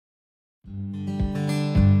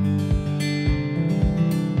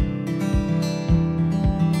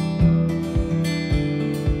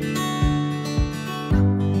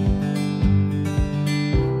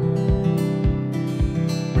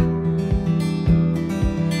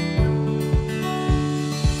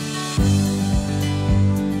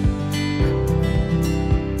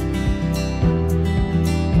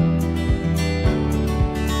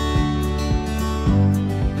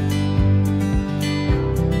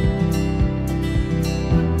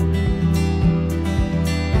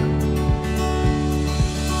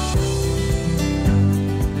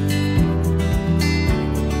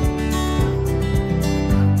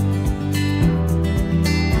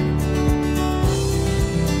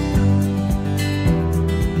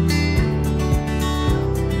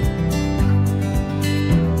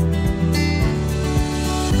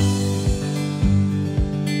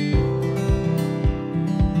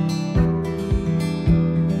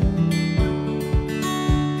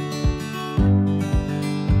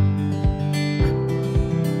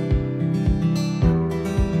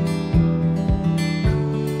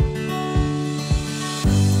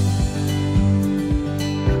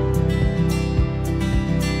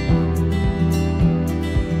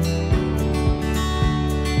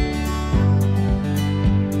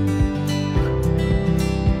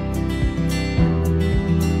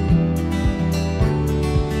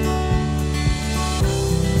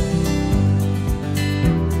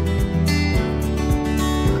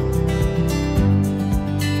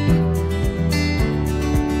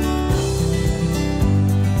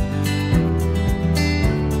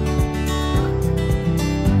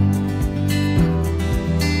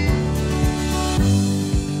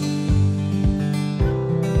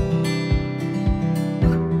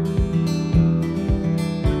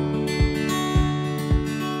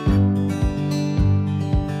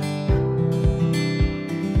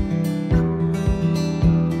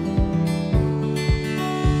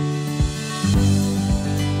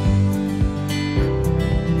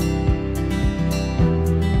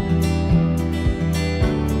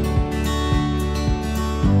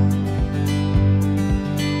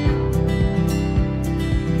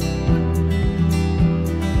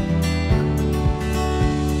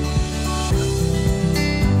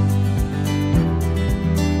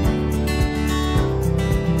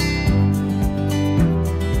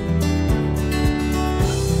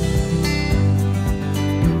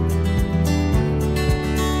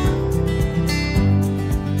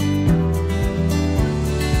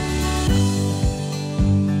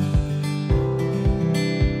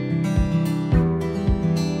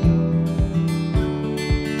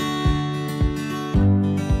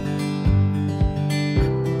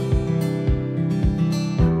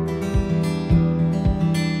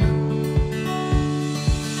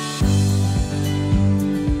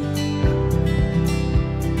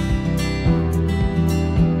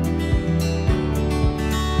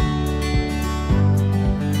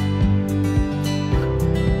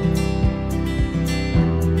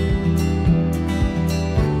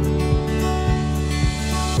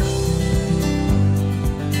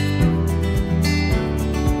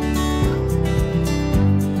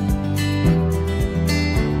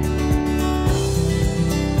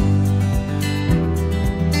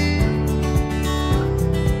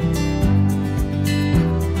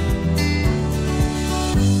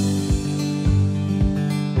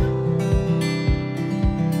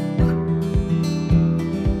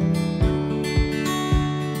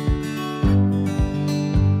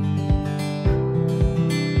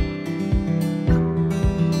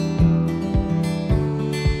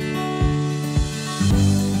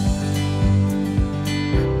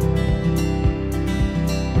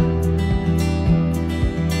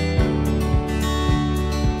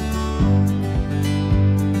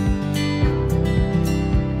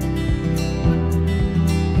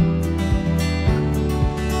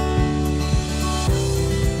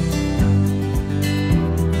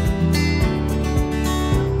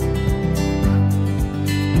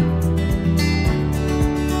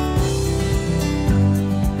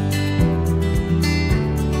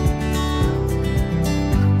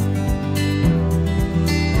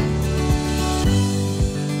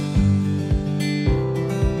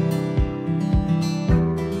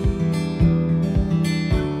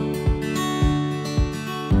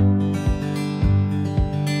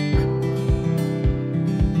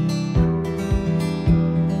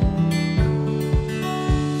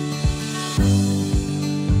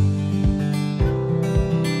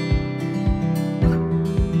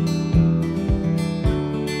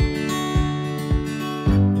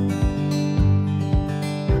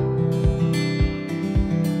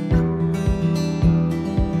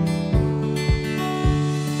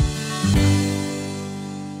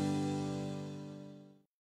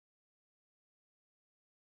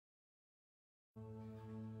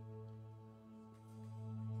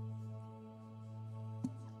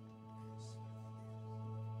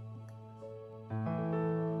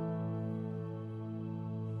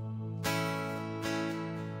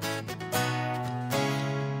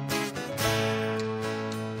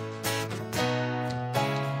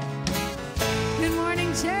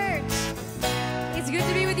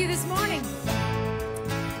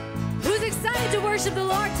worship the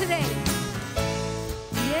Lord today?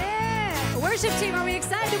 Yeah. Worship team, are we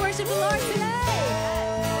excited to worship the Lord today?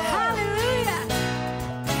 Hallelujah.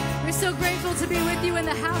 We're so grateful to be with you in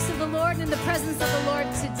the house of the Lord and in the presence of the Lord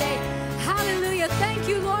today. Hallelujah. Thank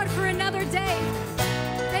you, Lord, for another day.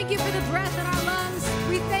 Thank you for the breath in our lungs.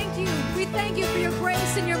 We thank you. We thank you for your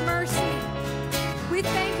grace and your mercy. We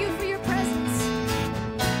thank you for your presence.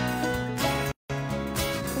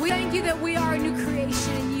 We thank you that we are a new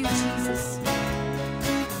creation in you, Jesus.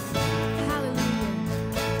 Hallelujah.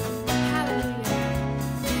 Hallelujah.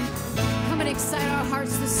 Come and excite our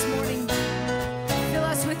hearts this morning. Fill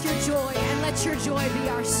us with your joy and let your joy be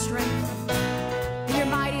our strength. In your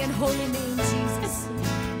mighty and holy name, Jesus.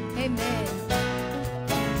 Amen.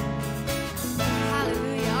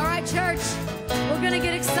 Hallelujah. All right, church. We're going to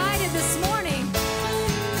get excited this morning.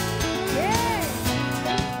 Yeah.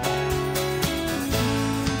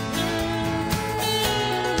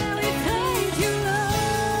 We praise you,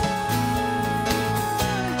 Lord.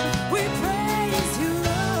 We praise you,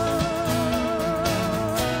 Lord.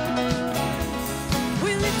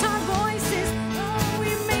 We lift our voices. Oh, we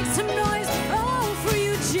make some noise. Oh, for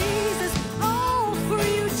you, Jesus. Oh, for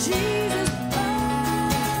you, Jesus.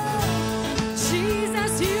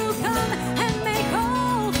 Jesus, you come and make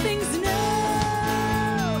all things new.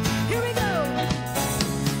 Here we go.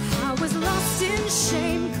 I was lost in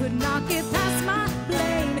shame, could not get past my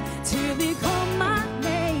blame, till he called my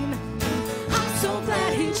name. I'm so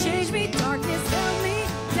glad he changed me. Darkness held me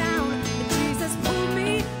down, but Jesus pulled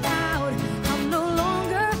me out. I'm no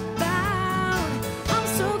longer bound. I'm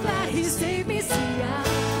so glad he saved me. See,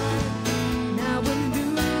 I'm now a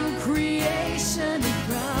new creation in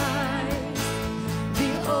Christ. The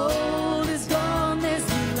old is gone, there's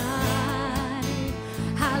new life.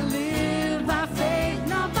 I live by faith,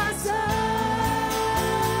 not by sight.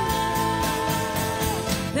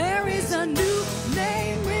 There is a new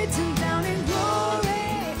name written down in glory,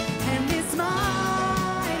 and it's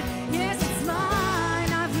mine. Yes, it's mine.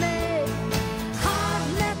 I've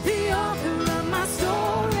met the author of my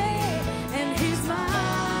story, and he's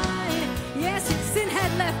mine. Yes, sin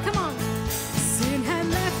had left. Come on. Sin had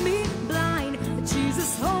left me blind, but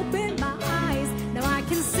Jesus opened my eyes. Now I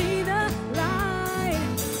can see the light.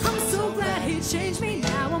 I'm so glad he changed me.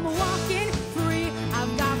 Now I'm walking free.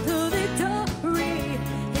 I've got the victory.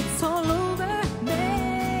 It's all over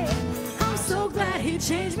me. I'm so glad he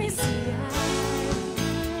changed me. See,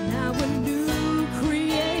 I'm now a new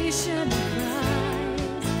creation in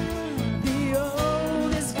Christ. The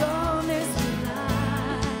old is gone, there's new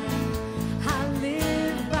life. I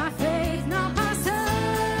live by faith, not by sight.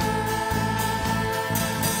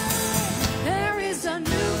 There is a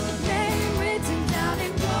new name written down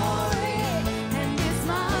in glory, and it's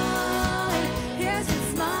mine. Yes,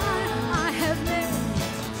 it's mine.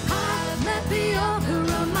 I've met the author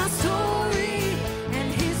of my story, and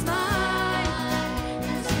he's mine.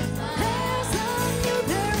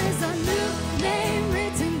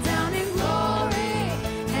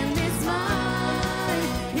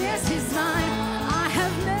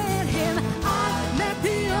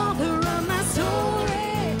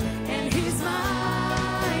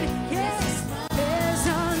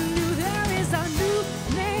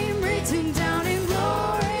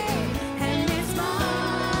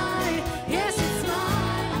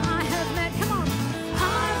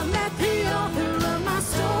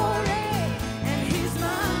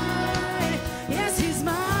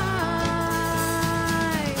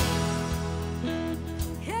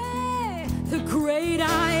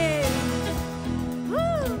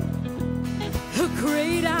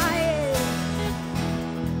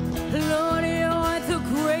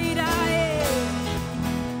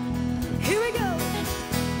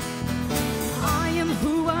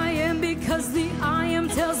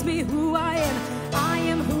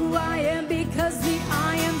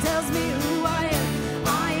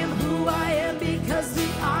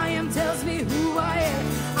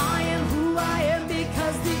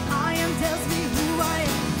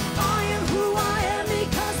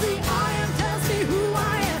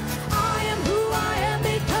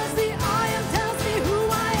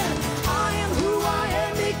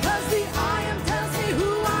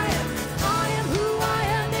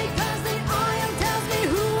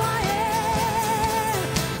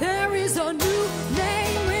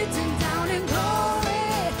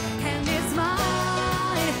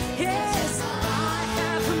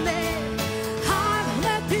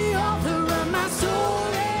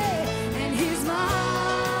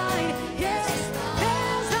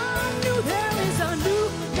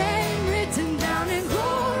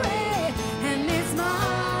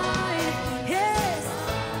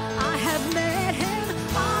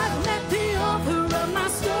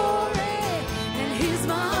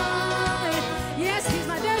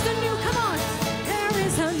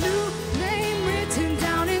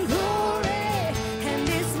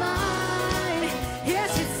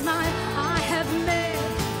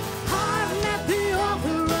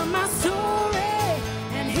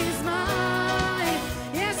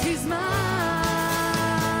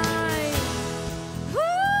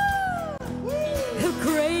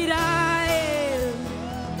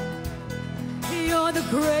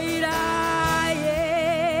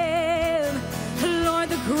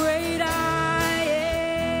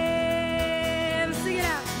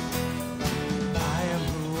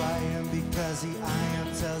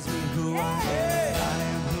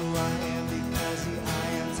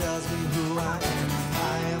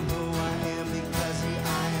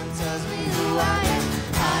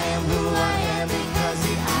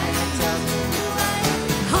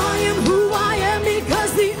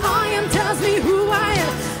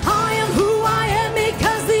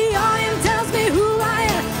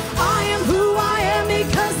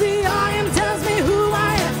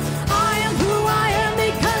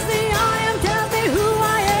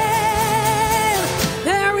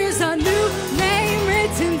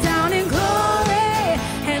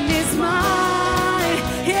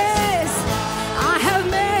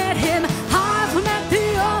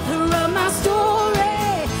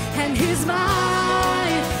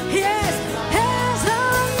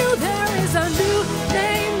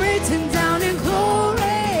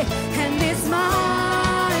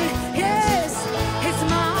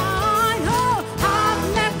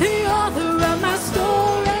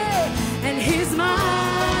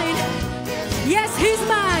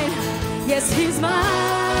 yes, he's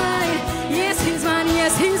mine. Yes, he's mine,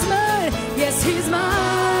 yes, he's mine. Yes, he's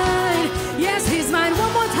mine. Yes, he's mine.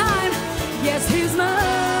 One more time. Yes, he's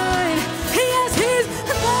mine. Yes, he's mine.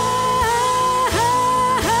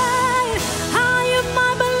 I am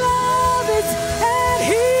my beloved's, and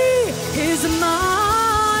he is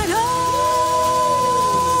mine.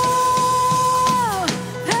 Oh,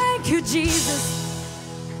 thank you, Jesus.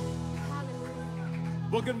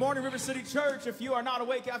 Well, good morning, River City Church. If you are not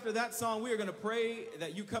awake after that song, we are going to pray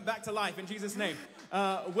that you come back to life in Jesus' name.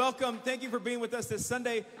 Welcome. Thank you for being with us this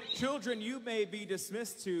Sunday. Children, you may be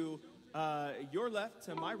dismissed to your left,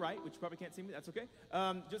 to my right, which you probably can't see me. That's okay.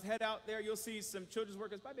 Just head out there. You'll see some children's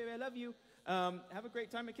workers. Bye, baby. I love you. Have a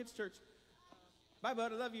great time at Kids Church. Bye,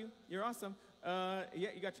 bud. I love you. You're awesome. Yeah,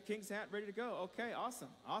 you got your King's hat ready to go. Okay, awesome.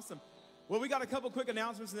 Awesome. Well, we got a couple quick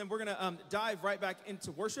announcements, and then we're going to dive right back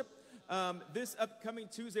into worship. This upcoming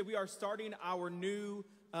Tuesday, we are starting our new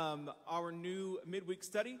midweek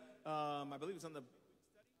study. I believe it's on the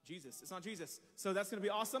Jesus. It's on Jesus. So that's going to be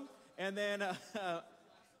awesome. And then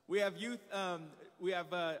we have youth. We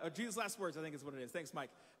have Jesus' last words, I think is what it is. Thanks, Mike.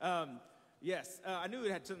 Yes, I knew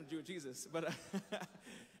it had something to do with Jesus. But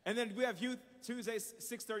and then we have youth Tuesdays,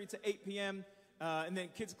 6:30 to 8 p.m. And then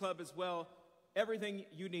Kids Club as well. Everything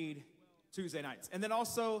you need Tuesday nights. And then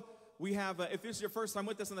also, we have, if this is your first time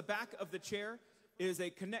with us, on the back of the chair is a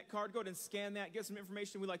Connect card. Go ahead and scan that. Get some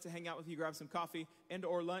information. We'd like to hang out with you, grab some coffee and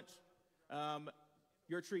or lunch.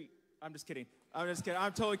 Your treat. I'm just kidding.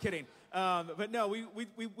 I'm totally kidding. But no, we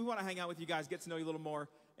want to hang out with you guys, get to know you a little more,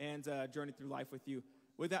 and journey through life with you.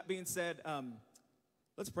 With that being said,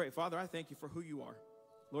 let's pray. Father, I thank you for who you are.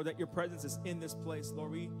 Lord, that your presence is in this place.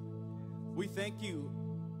 Lord, we thank you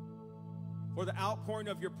for the outpouring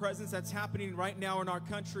of your presence that's happening right now in our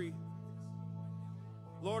country.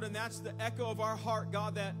 Lord, and that's the echo of our heart,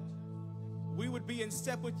 God, that we would be in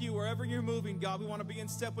step with you. Wherever you're moving, God, we want to be in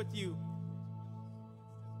step with you.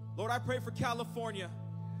 Lord, I pray for California.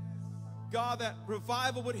 God, that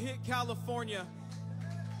revival would hit California.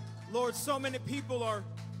 Lord, so many people are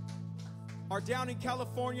down in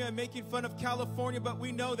California and making fun of California, but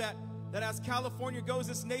we know that as California goes,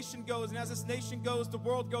 this nation goes, and as this nation goes, the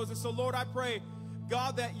world goes. And so, Lord, I pray,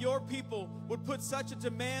 God, that your people would put such a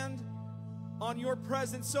demand on your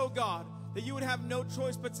presence, oh God, that you would have no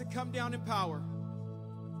choice but to come down in power.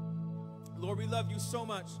 Lord, we love you so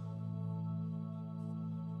much.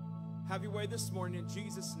 Have your way this morning in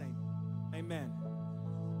Jesus' name. Amen.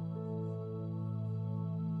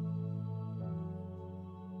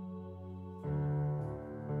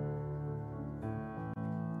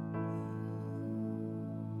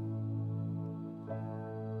 I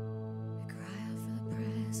cry out for the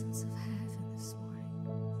presence of heaven this morning.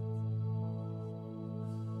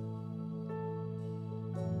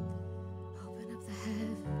 Open up the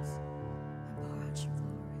heavens and pour out your glory.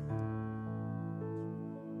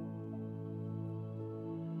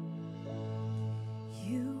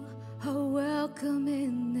 You are welcome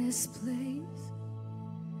in this place,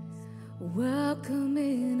 welcome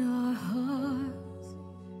in our hearts.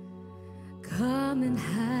 Come and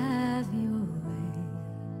have your way.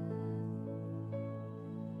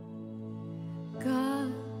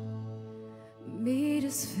 God, meet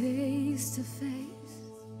us face to face.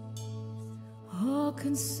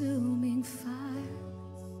 All-consuming fire,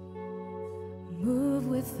 move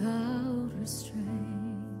without restraint.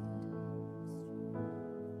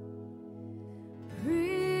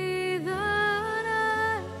 Breathe on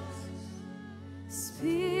us,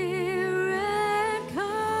 Spirit,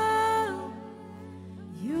 come.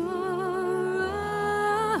 Your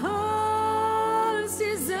heart's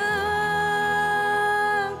desire,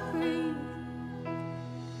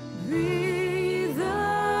 breathe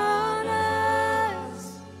on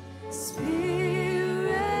us,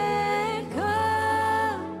 Spirit,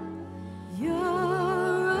 come.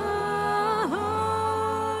 Your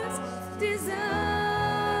heart's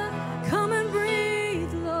desire, come and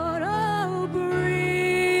breathe, Lord. Oh,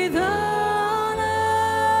 breathe on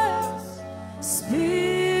us,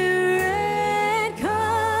 Spirit,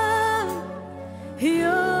 come.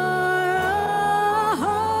 Your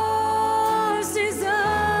heart's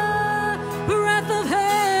desire, breath of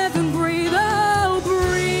heaven, breathe, oh,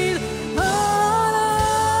 breathe on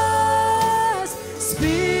us,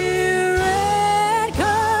 Spirit,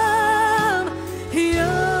 come. Your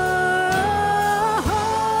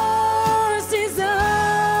heart's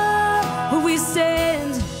desire, we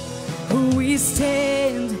stand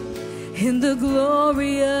in the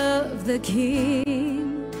glory of the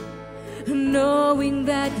King, knowing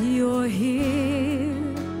that you're here.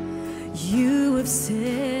 You have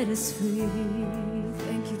set us free.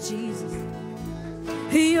 Thank you, Jesus.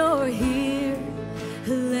 You're here.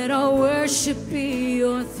 Let our worship be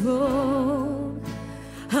your throne.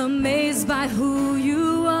 Amazed by who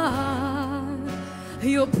you are,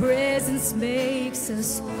 your presence makes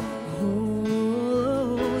us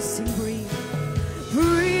whole. Sing, breathe.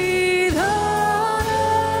 Breathe on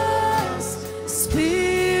us,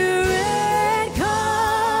 Spirit,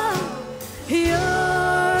 come. Your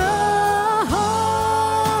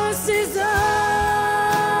heart's desire.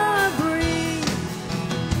 Breathe.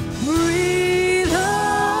 Breathe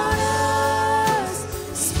on us,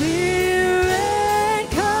 Spirit,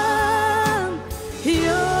 come.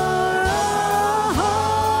 Your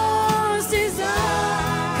heart's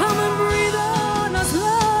desire. Come and breathe on us,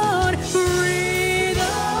 Lord. Breathe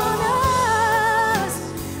on us,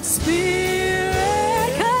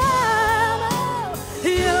 Spirit, come.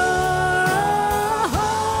 Your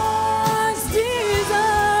heart's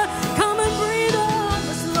desire. Come and breathe on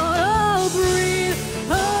us, Lord. Oh, breathe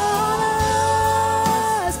on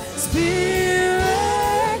us,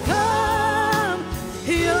 Spirit, come.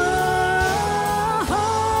 Your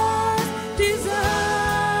heart's desire.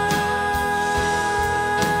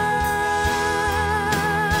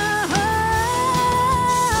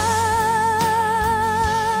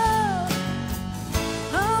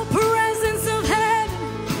 Oh, presence of heaven.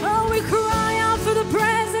 Oh, we cry out for the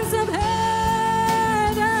presence of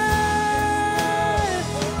heaven.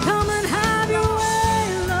 Come and have your way,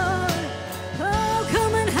 Lord. Oh,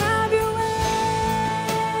 come and have your way.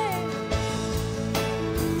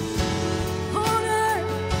 On earth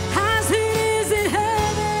as it is in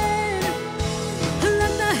heaven.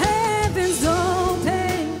 Let the heavens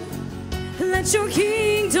open. Let your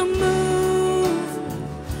kingdom move.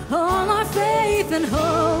 All our faith and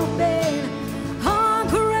hope in our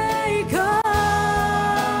great God.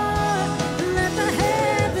 Let the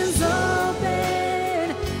heavens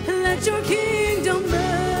open. Let your kingdom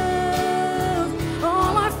move.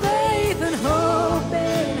 All our faith and hope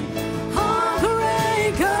in our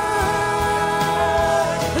great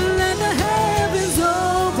God. Let the heavens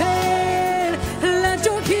open. Let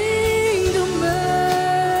your kingdom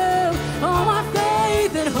move. All our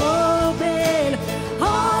faith and hope in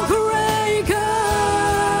our great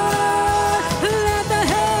God. Let the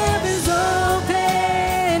heavens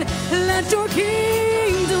open. Let your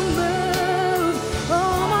kingdom move.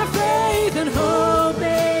 All my faith and hope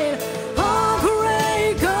in our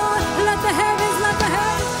great God. Let the heavens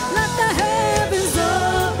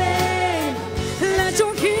open. Let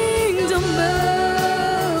your kingdom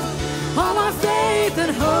move. All my faith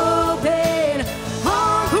and hope in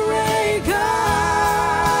our great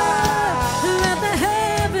God. Let the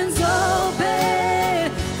heavens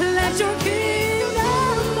open. Let your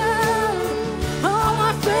kingdom move. All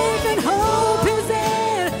my faith and hope is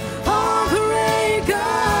in our great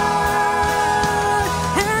God.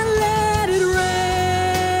 And let it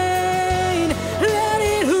rain. Let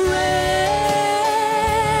it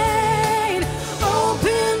rain.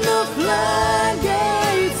 Open the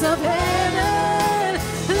floodgates of heaven.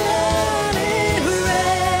 Let it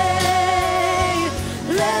rain.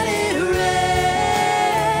 Let it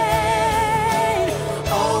rain.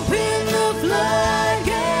 Open the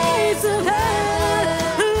floodgates of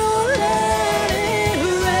heaven. Lord, let it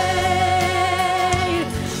rain.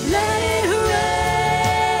 Let it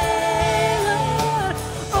rain, Lord.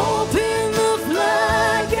 Open the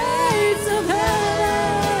floodgates of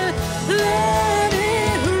heaven. Let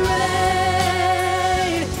it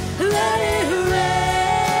rain. Let it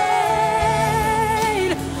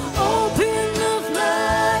rain. Open the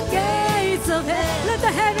floodgates of heaven. Let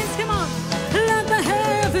the heavens, come on. Let the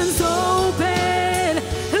heavens open.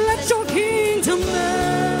 Let your kingdom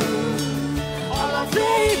move. All our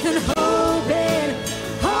faith and hope in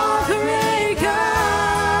our great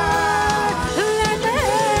God. Let the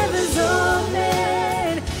heavens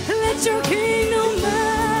open. Let your kingdom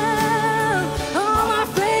move. All our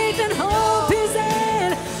faith and hope is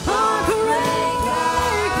in our great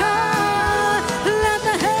God. Let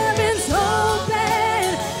the heavens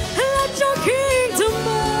open. Let your kingdom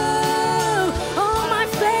move. All my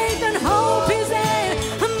faith and hope is in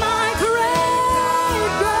my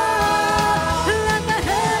great God. Let the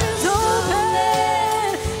heavens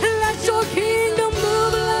open. Let your kingdom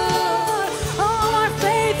move, Lord. All our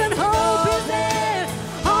faith and hope is in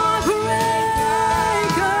our great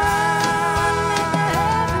God. Let the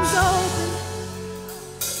heavens open.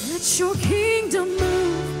 Let your kingdom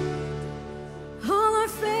move. All our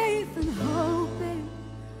faith and hope in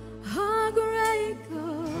our great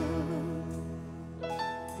God.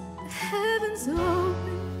 The heavens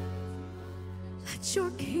open. Let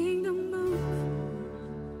your kingdom move.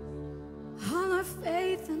 All our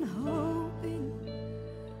faith and hope in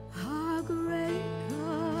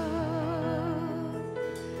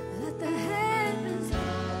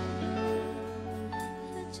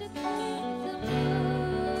your kingdom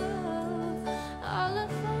move. All our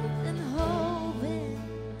faith and hope in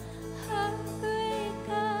our great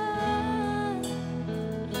God.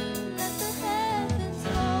 Let the heavens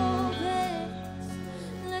open.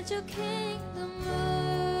 Let your kingdom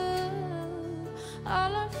move.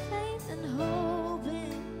 All our faith and hope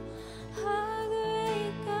in our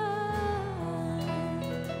great God.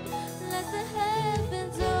 Let the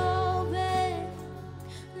heavens open.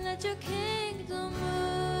 Let your kingdom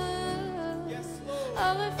move. Yes, Lord.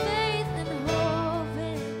 All our faith and hope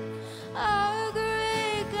in our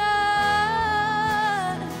great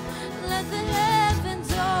God. Let the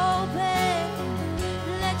heavens open.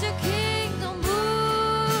 Let your kingdom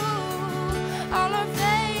move. All our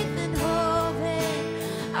faith and hope in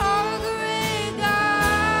our great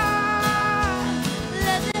God.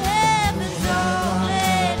 Let the heavens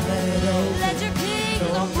open. Let your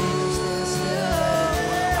kingdom move.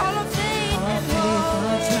 All our faith and hope in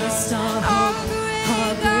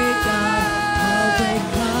our great God.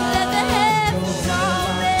 Let the heavens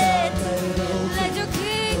open. Let your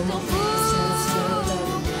kingdom move.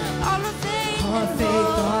 All our faith Our and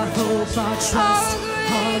faith, our hope, our trust,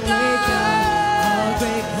 our great God, our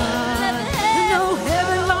great God. No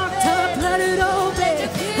heaven locked up, let it open.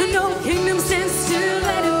 No kingdom stands still,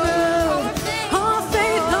 let it move. Our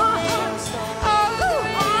faith, our hearts, our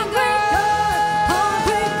great God, our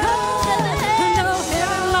great God. No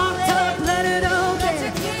heaven locked up, let it open.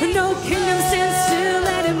 No kingdom stands still,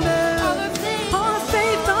 let it move. Our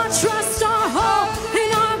faith, our trust, our hope in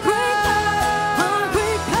our great God, our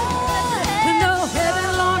great God. No heaven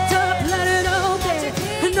locked up, let it open.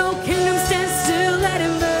 No kingdom stands still, let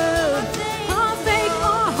it move. Our faith,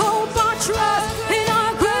 our hope, our trust in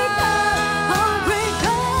our great God, our great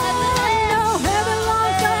God. No heaven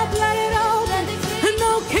locked up, let it open.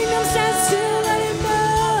 No kingdom stands still, let it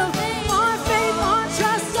move. Our faith, our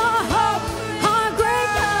trust, our hope, our great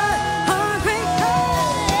God, our great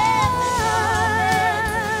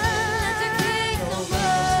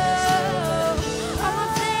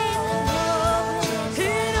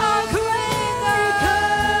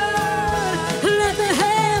Let the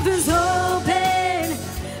heavens open.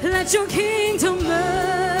 Let your kingdom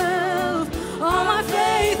move. All my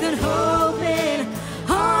faith and hope in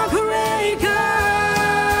our great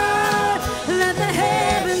God. Let the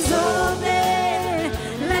heavens open.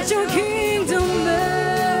 Let your kingdom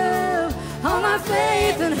move. All my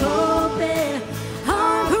faith and hope in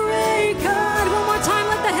our great God. One more time,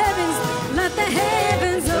 let the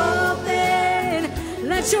heavens open.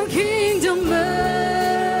 Let your kingdom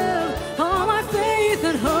move. All my faith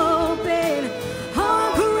and hope in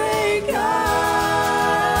our great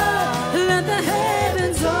God. Let the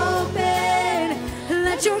heavens open.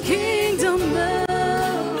 Let your kingdom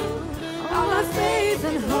move. All my faith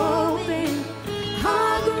and hope in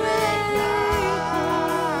our great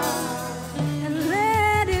God. And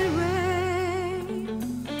let it rain.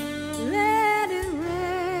 Let it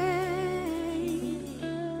rain.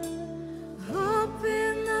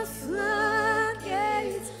 Open the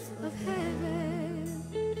floodgates of heaven.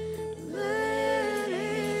 Let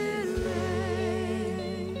it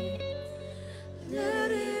rain.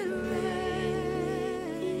 Let it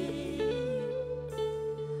rain.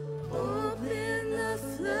 Open the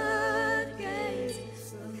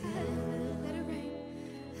floodgates of heaven.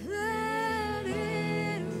 Let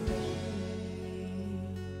it rain.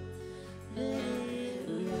 Let it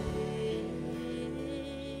rain. Let it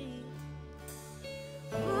rain.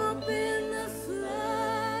 Open the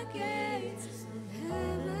floodgates of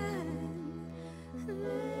heaven. Let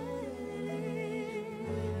it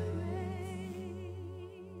rain.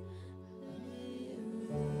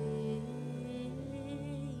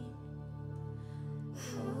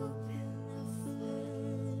 Open the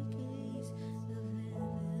floodgates of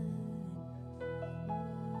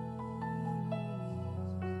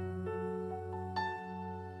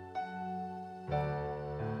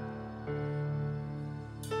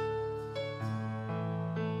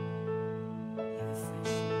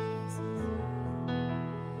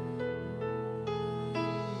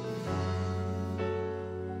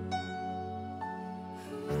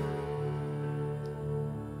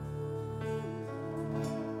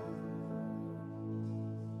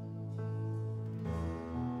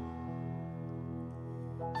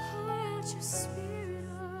Pour out your spirit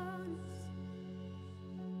on us.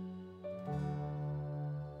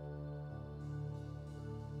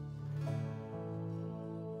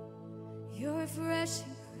 Your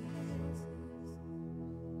refreshing presence.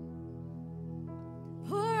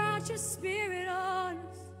 Pour out your spirit on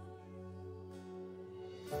us.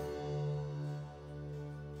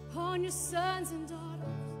 On your sons and daughters.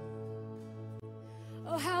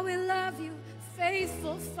 Oh, how we love you,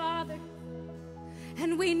 faithful Father.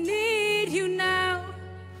 And we need you now.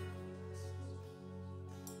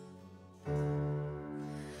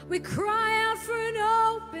 We cry out for an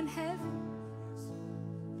open heaven.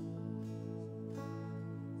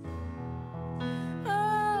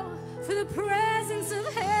 Oh, for the presence of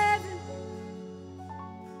heaven.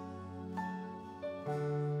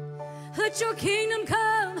 Let your kingdom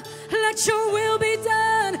come. Let your will be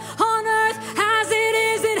done on earth as it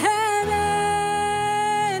is in heaven.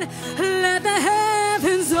 Let the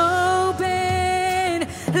heavens open.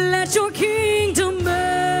 Let your kingdom move.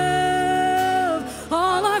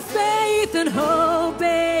 All our faith and hope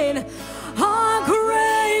in our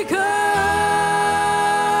great God.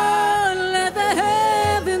 Let the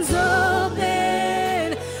heavens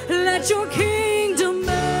open. Let your kingdom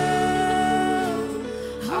move.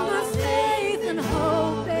 All our faith and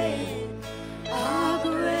hope in our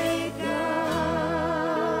great God.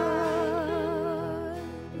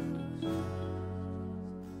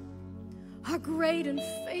 Our great and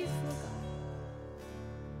faithful God.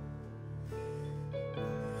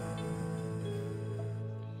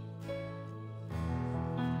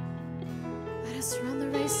 Let us run the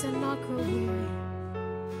race and not grow weary.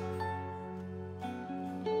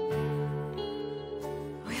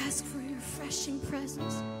 We ask for your refreshing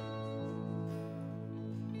presence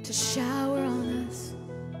to shower on us.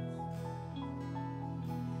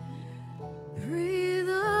 Breathe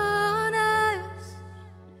on us,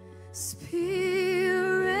 Spirit,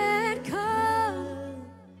 come.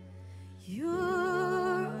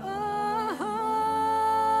 Your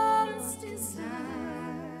heart's desire.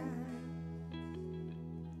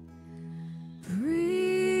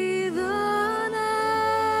 Breathe on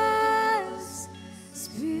us,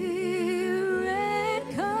 Spirit,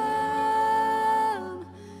 come.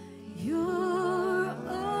 Your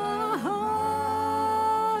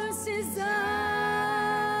heart's desire.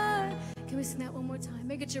 Can we sing that one more time?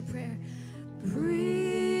 Make it your prayer.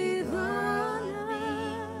 Breathe on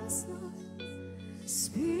us, Lord.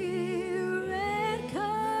 Spirit,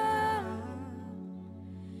 come.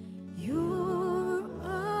 Your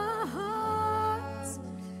heart's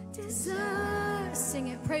desire. Sing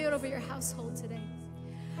it. Pray it over your household today.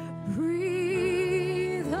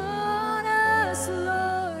 Breathe on us,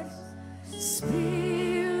 Lord.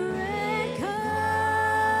 Spirit,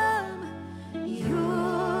 come.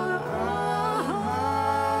 Your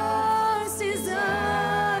heart's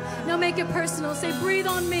desire. Now make it personal. Say, breathe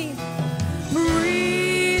on me.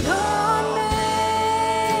 Breathe on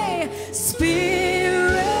me.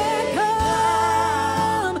 Spirit,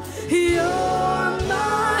 come. You're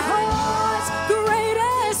my heart's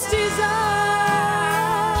greatest desire,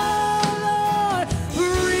 Lord.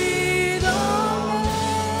 Breathe on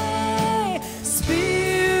me.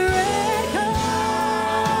 Spirit,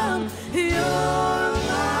 come. You're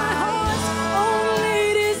my heart's only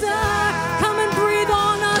desire. Come and breathe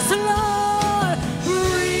on us, Lord.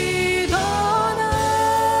 Breathe on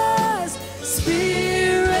us.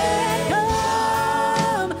 Spirit,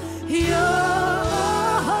 come. Your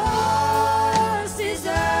heart's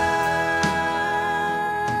desire.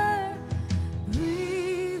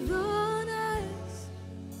 Breathe on us.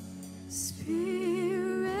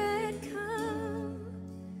 Spirit, come.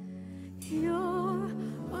 Your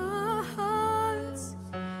heart's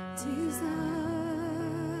desire.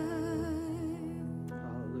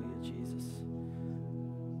 Hallelujah, Jesus.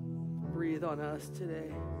 Breathe on us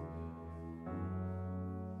today.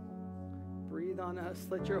 Breathe on us.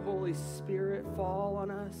 Let your Holy Spirit fall on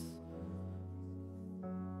us.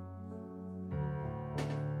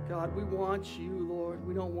 God, we want you, Lord.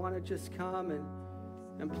 We don't want to just come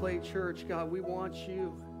and play church. God, we want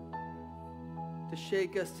you to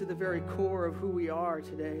shake us to the very core of who we are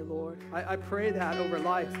today, Lord. I pray that over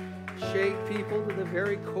life. Shake people to the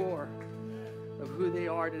very core of who they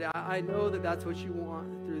are today. I know that that's what you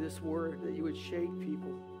want through this word, that you would shake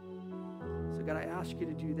people. So God, I ask you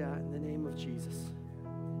to do that in the name of Jesus.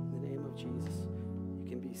 In the name of Jesus. You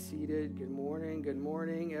can be seated. Good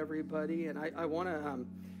morning, everybody. And I want to kind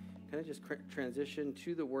of just transition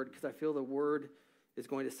to the word, because I feel the word is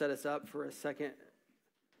going to set us up for a second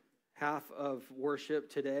half of worship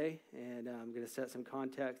today. And I'm going to set some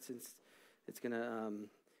context, since it's going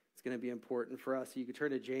to be important for us. So you can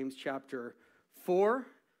turn to James chapter 4.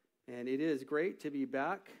 And it is great to be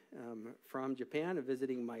back from Japan and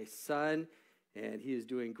visiting my son. And he is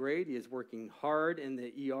doing great. He is working hard in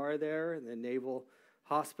the ER there, in the Naval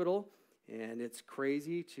Hospital. And it's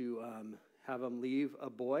crazy to have him leave a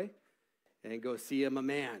boy and go see him a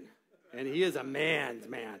man. And he is a man's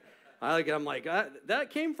man. I look at him like, that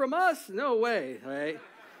came from us? No way, right?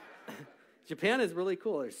 Japan is really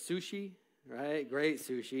cool. There's sushi, right? Great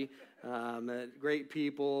sushi, great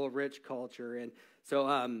people, rich culture. And so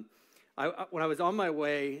when I was on my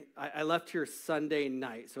way, I left here Sunday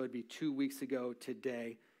night, so it'd be 2 weeks ago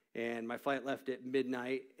today. And my flight left at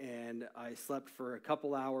midnight, and I slept for a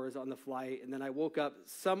couple hours on the flight. And then I woke up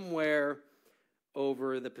somewhere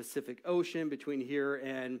over the Pacific Ocean between here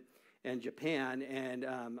and Japan. And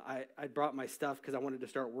I brought my stuff because I wanted to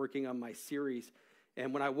start working on my series.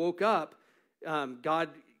 And when I woke up, God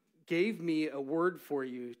gave me a word for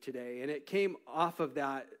you today. And it came off of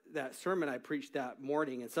that sermon I preached that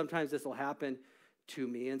morning. And sometimes this will happen to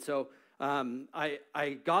me. And so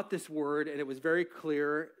I got this word, and it was very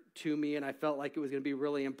clear to me, and I felt like it was going to be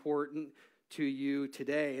really important to you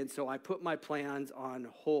today. And so I put my plans on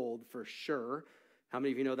hold for sure. How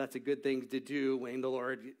many of you know that's a good thing to do when the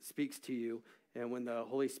Lord speaks to you and when the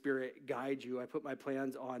Holy Spirit guides you? I put my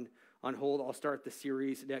plans on hold. I'll start the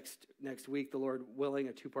series next week, the Lord willing,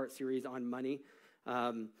 a 2-part series on money.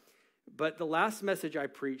 But the last message I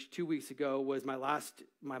preached 2 weeks ago was my last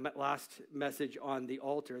message on the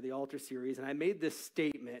altar series, and I made this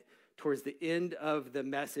statement towards the end of the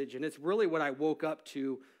message, and it's really what I woke up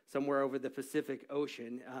to somewhere over the Pacific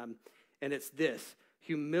Ocean, and it's this: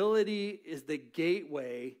 humility is the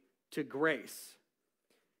gateway to grace.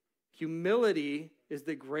 Humility is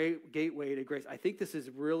the great gateway to grace. I think this is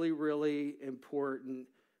really, really important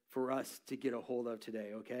for us to get a hold of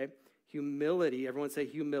today, okay? Humility, everyone say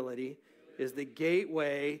humility, is the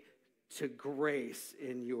gateway to grace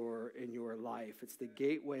in your life. It's the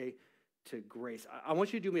gateway to grace. I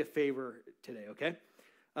want you to do me a favor today, okay?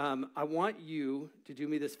 I want you to do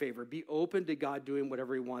me this favor. Be open to God doing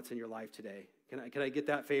whatever he wants in your life today. Can I get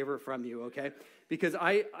that favor from you, okay? Because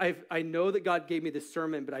I know that God gave me this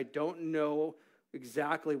sermon, but I don't know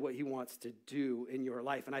exactly what he wants to do in your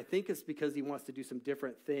life. And I think it's because he wants to do some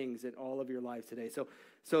different things in all of your lives today.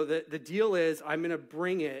 So the deal is I'm going to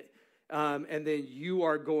bring it, and then you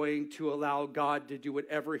are going to allow God to do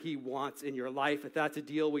whatever he wants in your life. If that's a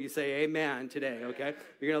deal, will you say amen today, okay?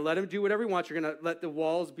 You're going to let him do whatever he wants. You're going to let the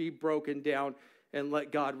walls be broken down and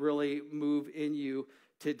let God really move in you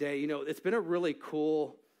today. You know, it's been a really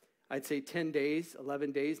cool, I'd say 10 days,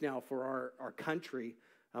 11 days now for our country.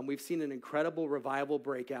 We've seen an incredible revival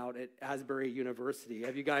breakout at Asbury University.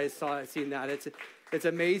 Have you guys seen that? It's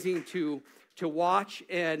amazing to watch,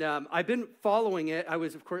 and I've been following it. I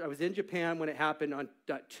was in Japan when it happened on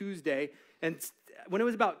Tuesday, and when it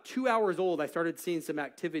was about 2 hours old, I started seeing some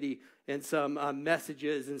activity and some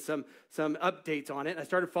messages and some updates on it. I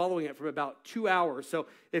started following it for about 2 hours. So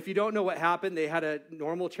if you don't know what happened, they had a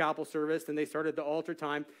normal chapel service, and they started the altar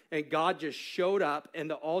time, and God just showed up, and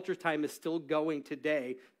the altar time is still going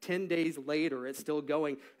today. 10 days later, it's still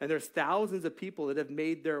going, and there's thousands of people that have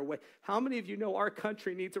made their way. How many of you know our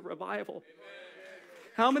country needs a revival?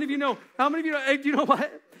 How many of you know? You know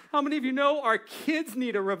what? How many of you know our kids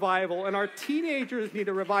need a revival, and our teenagers need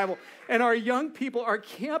a revival, and our young people, our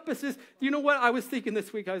campuses? You know what I was thinking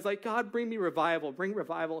this week? I was like, God, bring me revival, bring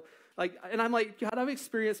revival. And I'm like, God, I've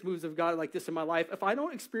experienced moves of God like this in my life. If I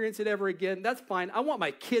don't experience it ever again, that's fine. I want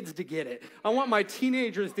my kids to get it. I want my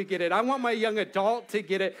teenagers to get it. I want my young adult to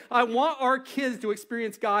get it. I want our kids to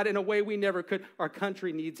experience God in a way we never could. Our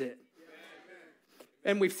country needs it.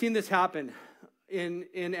 And we've seen this happen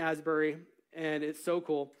in Asbury, and it's so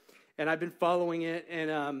cool. And I've been following it,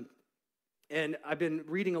 and I've been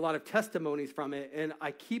reading a lot of testimonies from it, and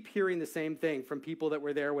I keep hearing the same thing from people that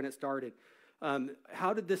were there when it started.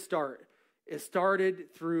 How did this start? It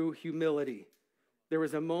started through humility. There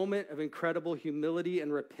was a moment of incredible humility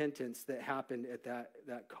and repentance that happened at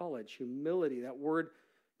that college. Humility, that word.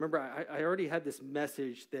 Remember, I already had this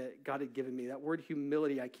message that God had given me. That word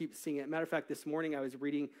humility, I keep seeing it. Matter of fact, this morning I was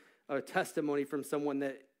reading a testimony from someone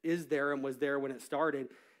that is there and was there when it started,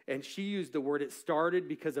 and she used the word, it started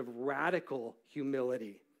because of radical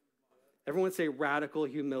humility. Everyone say radical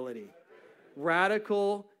humility.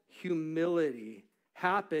 Radical humility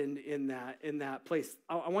happened in that place.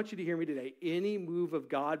 I want you to hear me today. Any move of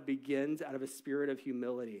God begins out of a spirit of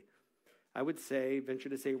humility. I would venture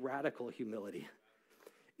to say radical humility.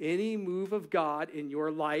 Any move of God in your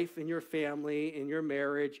life, in your family, in your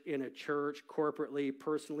marriage, in a church, corporately,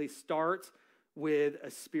 personally, starts with a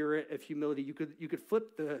spirit of humility. You could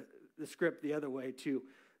flip the script the other way too.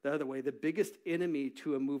 The other way, the biggest enemy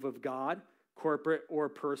to a move of God, corporate or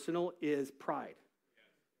personal, is pride.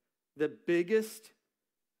 The biggest,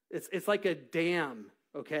 it's like a dam,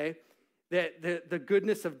 okay? That the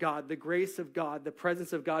goodness of God, the grace of God, the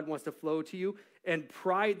presence of God wants to flow to you, and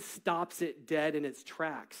pride stops it dead in its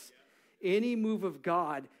tracks. Any move of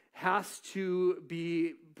God has to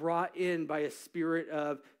be brought in by a spirit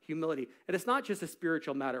of humility. And it's not just a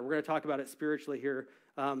spiritual matter. We're going to talk about it spiritually here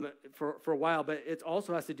for a while, but it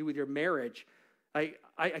also has to do with your marriage. I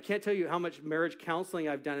can't tell you how much marriage counseling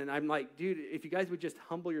I've done, and I'm like, dude, if you guys would just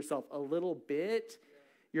humble yourself a little bit,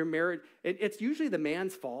 your marriage, it's usually the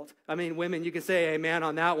man's fault. I mean, women, you can say amen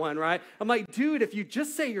on that one, right? I'm like, dude, if you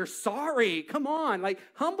just say you're sorry, come on, like,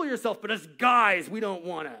 humble yourself. But as guys, we don't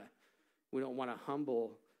want to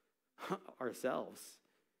humble ourselves.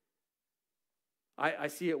 I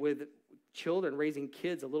see it with children, raising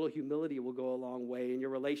kids. A little humility will go a long way. In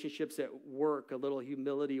your relationships at work, a little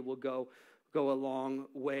humility will go a long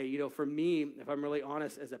way. You know, for me, if I'm really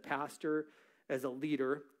honest, as a pastor, as a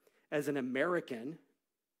leader, as an American,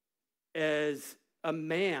 as a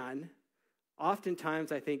man,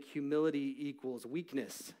 oftentimes I think humility equals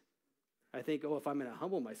weakness. I think, if I'm going to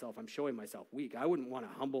humble myself, I'm showing myself weak. I wouldn't want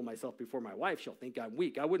to humble myself before my wife. She'll think I'm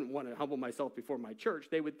weak. I wouldn't want to humble myself before my church.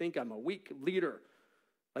 They would think I'm a weak leader.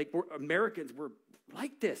 Like, Americans, we're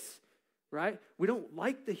like this, right? We don't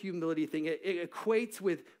like the humility thing. It equates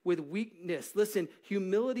with weakness. Listen,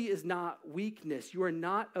 humility is not weakness. You are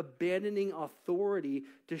not abandoning authority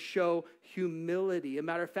to show humility. As a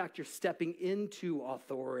matter of fact, you're stepping into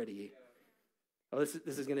authority. Oh, this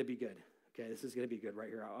is going to be good. Okay, this is going to be good right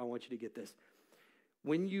here. I want you to get this.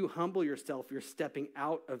 When you humble yourself, you're stepping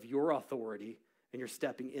out of your authority and you're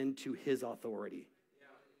stepping into his authority.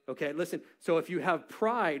 Okay, listen. So if you have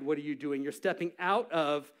pride, what are you doing? You're stepping out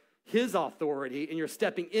of his authority and you're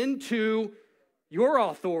stepping into your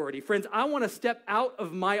authority. Friends, I want to step out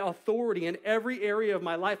of my authority in every area of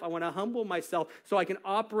my life. I want to humble myself so I can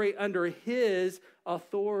operate under his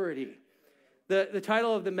authority. The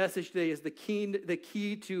title of the message today is the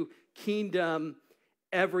key to kingdom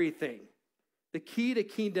everything. The key to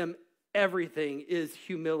kingdom everything is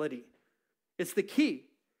humility. It's the key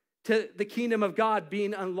to the kingdom of God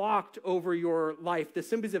being unlocked over your life. The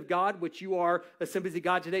Assemblies of God, which you are Assemblies of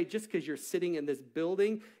God today, just because you're sitting in this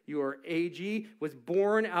building, your AG, was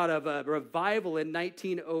born out of a revival in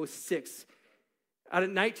 1906. Out of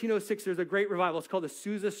 1906, there's a great revival. It's called the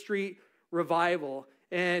Azusa Street Revival.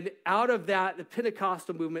 And out of that, the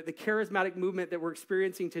Pentecostal movement, the charismatic movement that we're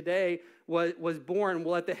experiencing today was born.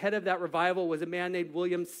 Well, at the head of that revival was a man named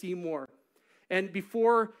William Seymour. And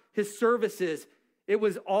before his services, it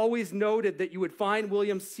was always noted that you would find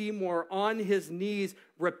William Seymour on his knees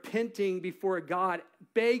repenting before God,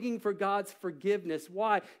 begging for God's forgiveness.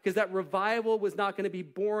 Why? Because that revival was not going to be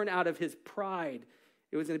born out of his pride.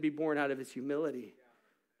 It was going to be born out of his humility.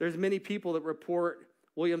 There's many people that report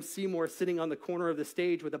William Seymour sitting on the corner of the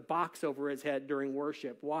stage with a box over his head during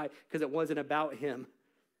worship. Why? Because it wasn't about him.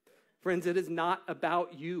 Friends, it is not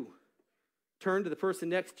about you. Turn to the person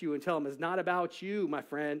next to you and tell them, it's not about you, my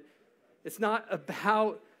friend. It's not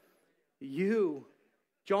about you.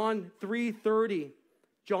 John 3:30,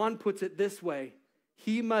 John puts it this way: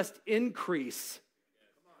 he must increase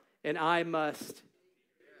and I must.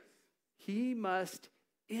 He must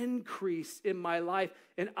increase in my life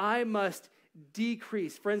and I must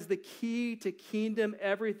decrease. Friends, the key to kingdom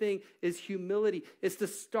everything is humility. It's the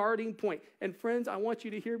starting point. And friends, I want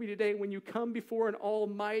you to hear me today. When you come before an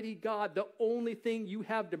almighty God, the only thing you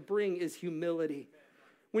have to bring is humility.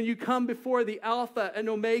 When you come before the Alpha and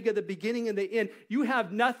Omega, the beginning and the end, you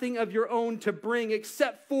have nothing of your own to bring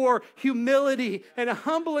except for humility and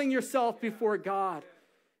humbling yourself before God.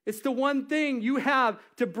 It's the one thing you have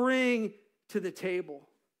to bring to the table.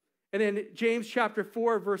 And in James chapter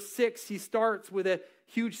 4, verse 6, he starts with a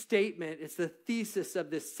huge statement. It's the thesis of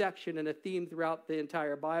this section and a theme throughout the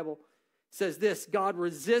entire Bible. It says this: God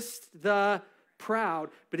resists the proud,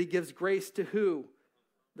 but he gives grace to who?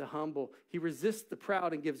 The humble. He resists the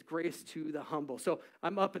proud and gives grace to the humble. So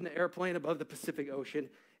I'm up in the airplane above the Pacific Ocean,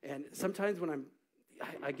 and sometimes when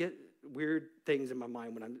I get weird things in my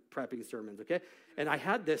mind when I'm prepping sermons, okay? And I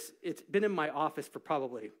had this, it's been in my office for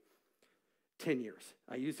probably 10 years.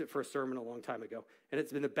 I used it for a sermon a long time ago, and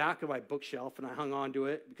it's in the back of my bookshelf, and I hung on to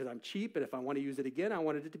it because I'm cheap, and if I want to use it again, I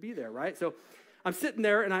wanted it to be there, right? So I'm sitting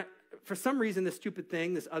there, and for some reason, this stupid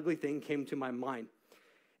thing, this ugly thing came to my mind,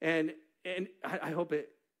 and I hope it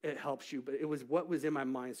helps you, but it was what was in my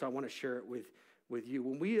mind, so I want to share it with you.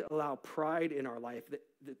 When we allow pride in our life,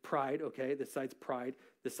 the pride, okay, this side's pride,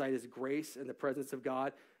 this side is grace and the presence of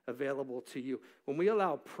God available to you. When we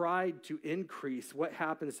allow pride to increase, what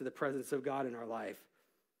happens to the presence of God in our life?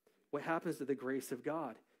 What happens to the grace of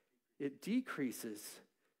God? It decreases.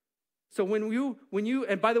 So when you,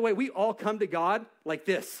 and by the way, we all come to God like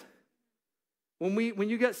this. When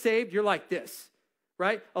you get saved, you're like this,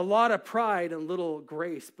 right? A lot of pride and little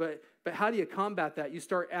grace, but how do you combat that? You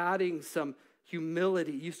start adding some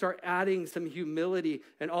humility. You start adding some humility,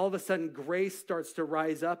 and all of a sudden grace starts to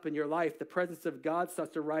rise up in your life. The presence of God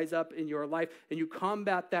starts to rise up in your life, and you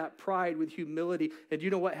combat that pride with humility. And you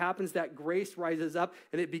know what happens? That grace rises up,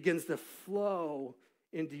 and it begins to flow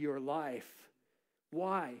into your life.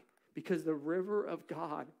 Why? Because the river of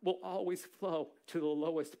God will always flow to the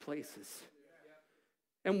lowest places.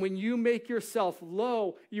 And when you make yourself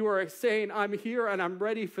low, you are saying, I'm here and I'm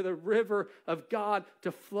ready for the river of God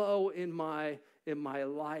to flow in my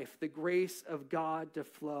life. The grace of God to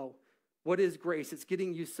flow. What is grace? It's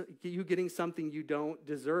getting you getting something you don't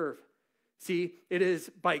deserve. See, it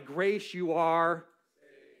is by grace you are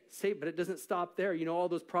saved, but it doesn't stop there. You know all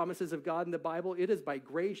those promises of God in the Bible? It is by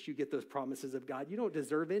grace you get those promises of God. You don't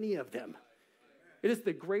deserve any of them. It is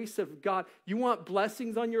the grace of God. You want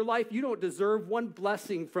blessings on your life? You don't deserve one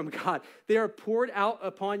blessing from God. They are poured out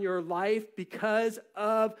upon your life because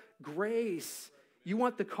of grace. You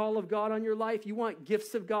want the call of God on your life? You want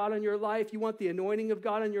gifts of God on your life? You want the anointing of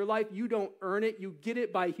God on your life? You don't earn it. You get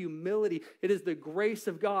it by humility. It is the grace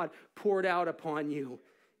of God poured out upon you.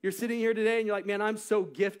 You're sitting here today and you're like, man, I'm so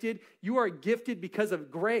gifted. You are gifted because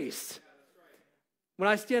of grace. When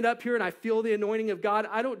I stand up here and I feel the anointing of God,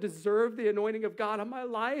 I don't deserve the anointing of God on my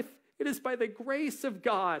life. It is by the grace of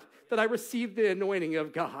God that I receive the anointing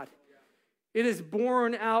of God. It is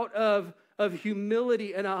born out of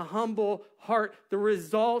humility and a humble heart. The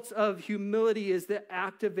results of humility is the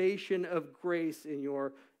activation of grace in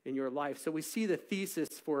your life. So we see the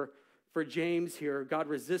thesis for James here. God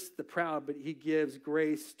resists the proud, but he gives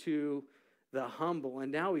grace to the humble.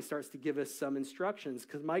 And now he starts to give us some instructions,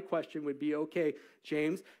 because my question would be, okay,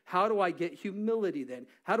 James, how do I get humility then?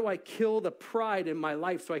 How do I kill the pride in my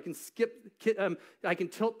life so I can I can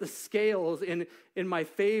tilt the scales in my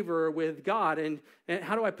favor with God? And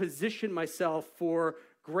how do I position myself for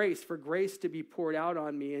grace to be poured out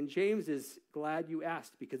on me? And James is glad you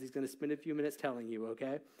asked, because he's going to spend a few minutes telling you,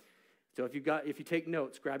 okay? So if you take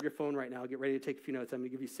notes, grab your phone right now, get ready to take a few notes. I'm going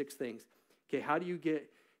to give you 6 things. Okay, how do you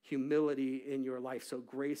get humility in your life so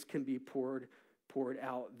grace can be poured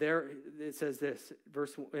out? There it says this,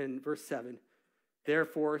 in verse 7,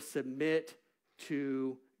 therefore submit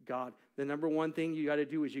to God. The number one thing you got to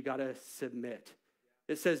do is you got to submit.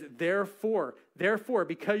 It says, therefore,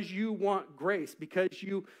 because you want grace, because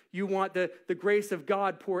you want the grace of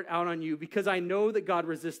God poured out on you, because I know that God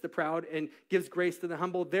resists the proud and gives grace to the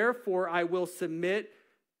humble, therefore I will submit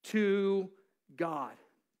to God.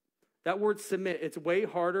 That word submit, it's way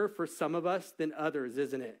harder for some of us than others,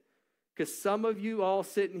 isn't it? Because some of you all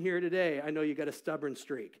sitting here today, I know you got a stubborn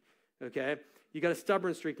streak, okay? You got a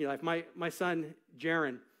stubborn streak in your life. My son,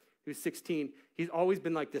 Jaron, who's 16, he's always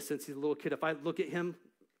been like this since he's a little kid. If I look at him,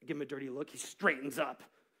 give him a dirty look, he straightens up.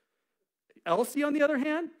 Elsie, on the other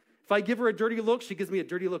hand, if I give her a dirty look, she gives me a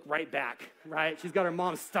dirty look right back, right? She's got her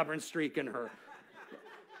mom's stubborn streak in her.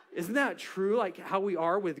 Isn't that true, like how we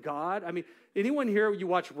are with God? I mean, anyone here, you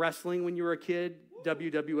watch wrestling when you were a kid?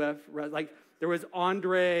 WWF, like there was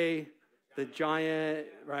Andre the Giant,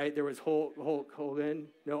 right? There was Hulk Hogan.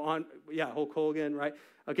 Hulk Hogan, right?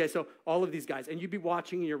 Okay, so all of these guys, and you'd be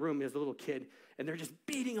watching in your room as a little kid, and they're just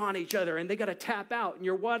beating on each other, and they got to tap out, and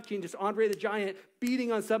you're watching just Andre the Giant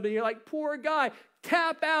beating on somebody. You're like, poor guy,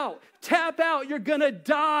 tap out, you're gonna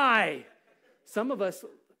die. Some of us,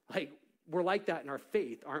 we're like that in our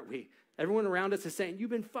faith, aren't we? Everyone around us is saying,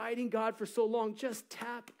 you've been fighting God for so long, just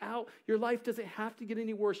tap out. Your life doesn't have to get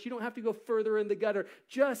any worse. You don't have to go further in the gutter.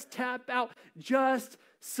 Just tap out. Just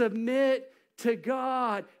submit to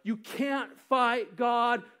God. You can't fight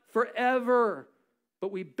God forever,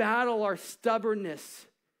 but we battle our stubbornness.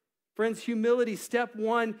 Friends, humility, step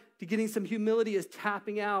 1 to getting some humility is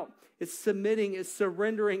tapping out. It's submitting, it's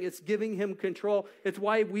surrendering, it's giving him control. It's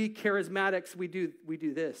why we charismatics, we do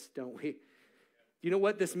this, don't we? You know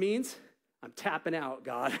what this means? I'm tapping out,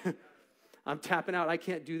 God. I'm tapping out. I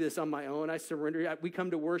can't do this on my own. I surrender. We come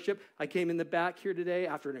to worship. I came in the back here today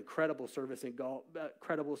after an incredible service in Galt.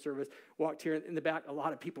 Walked here in the back. A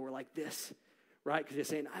lot of people were like this, right? Because they're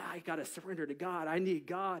saying, I got to surrender to God. I need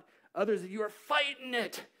God. Others of you are fighting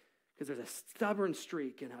it because there's a stubborn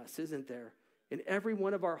streak in us, isn't there? In every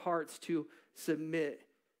one of our hearts to submit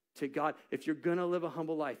to God. If you're going to live a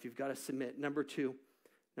humble life, you've got to submit. Number two,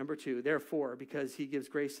 therefore, because he gives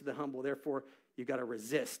grace to the humble, therefore, you've got to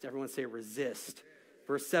resist. Everyone say resist.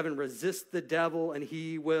 Verse 7, resist the devil and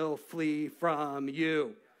he will flee from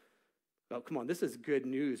you. Oh, come on, this is good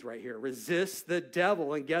news right here. Resist the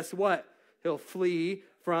devil, and guess what? He'll flee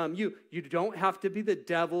from you. You don't have to be the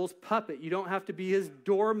devil's puppet. You don't have to be his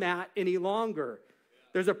doormat any longer.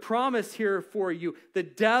 There's a promise here for you. The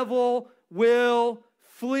devil will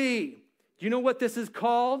flee. Do you know what this is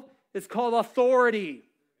called? It's called authority.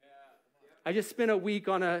 I just spent a week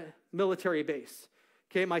on a military base.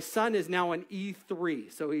 Okay, my son is now an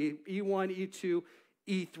E3. So E1, E2,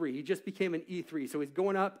 E3. He just became an E3. So he's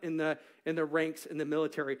going up in the ranks in the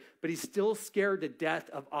military, but he's still scared to death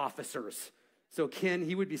of officers. So Ken,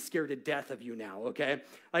 he would be scared to death of you now, okay?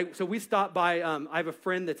 So we stopped by, I have a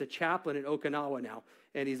friend that's a chaplain in Okinawa now,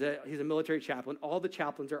 and he's a military chaplain. All the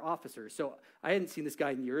chaplains are officers. So I hadn't seen this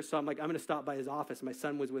guy in years, so I'm like, I'm going to stop by his office. My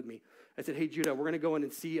son was with me. I said, hey, Judah, we're going to go in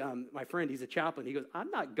and see my friend. He's a chaplain. He goes,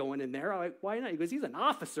 I'm not going in there. I'm like, why not? He goes, he's an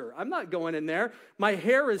officer. I'm not going in there. My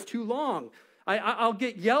hair is too long. I'll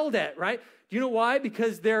get yelled at, right? Do you know why?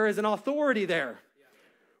 Because there is an authority there.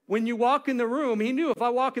 When you walk in the room, he knew if I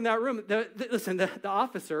walk in that room, the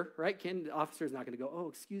officer, right? Ken, the officer is not going to go, oh,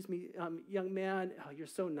 excuse me, young man, oh, you're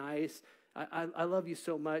so nice. I love you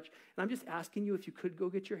so much. And I'm just asking you if you could go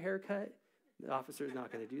get your hair cut. The officer is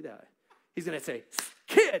not going to do that. He's going to say,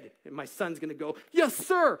 kid. And my son's going to go, yes,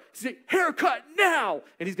 sir. He's going to say, haircut now.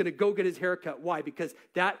 And he's going to go get his haircut. Why? Because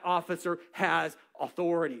that officer has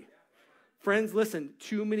authority. Friends, listen,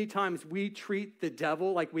 too many times we treat the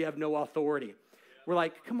devil like we have no authority. We're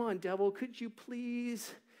like, come on, devil, could you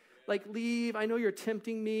please, leave? I know you're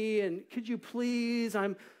tempting me, and could you please?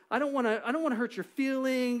 I don't want to hurt your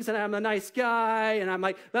feelings, and I'm a nice guy, and I'm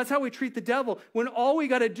like, that's how we treat the devil. When all we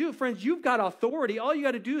got to do, friends, you've got authority. All you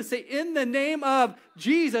got to do is say, in the name of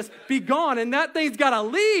Jesus, be gone, and that thing's got to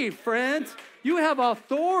leave, friends. You have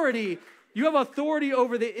authority. You have authority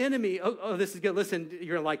over the enemy. Oh, this is good. Listen,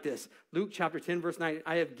 you're going to like this. Luke chapter 10, verse 9.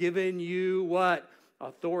 I have given you what?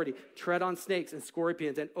 Authority. Tread on snakes and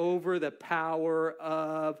scorpions and over the power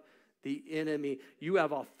of the enemy. You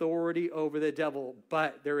have authority over the devil,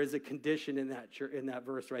 but there is a condition in that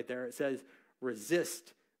verse right there. It says,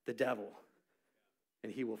 resist the devil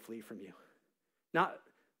and he will flee from you. Not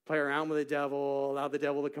play around with the devil, allow the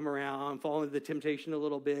devil to come around, fall into the temptation a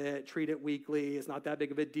little bit, treat it weakly. It's not that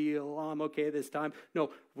big of a deal. Oh, I'm okay this time. No,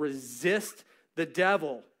 resist the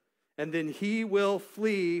devil and then he will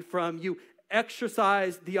flee from you.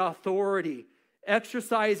 Exercise the authority.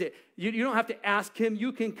 Exercise it. You don't have to ask him.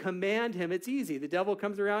 You can command him. It's easy. The devil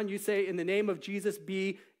comes around. You say, in the name of Jesus,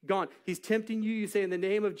 be gone. He's tempting you. You say, in the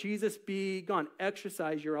name of Jesus, be gone.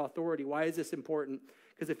 Exercise your authority. Why is this important?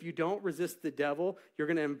 Because if you don't resist the devil, you're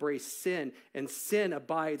going to embrace sin. And sin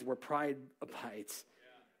abides where pride abides.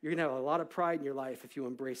 You're going to have a lot of pride in your life if you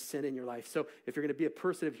embrace sin in your life. So if you're going to be a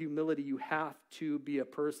person of humility, you have to be a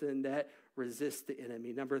person that resist the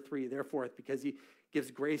enemy. Number 3, therefore, because he gives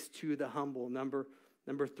grace to the humble. Number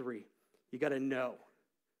 3, you got to know.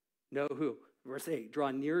 Know who? Verse 8, draw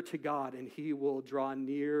near to God and he will draw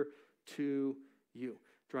near to you.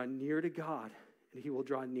 Draw near to God and he will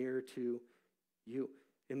draw near to you.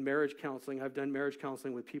 In marriage counseling, I've done marriage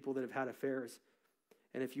counseling with people that have had affairs.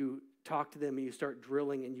 And if you talk to them and you start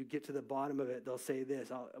drilling and you get to the bottom of it, they'll say this,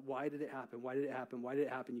 why did it happen? Why did it happen? Why did it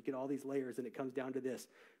happen? You get all these layers and it comes down to this.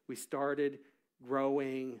 We started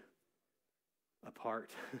growing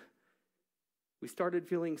apart. We started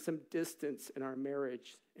feeling some distance in our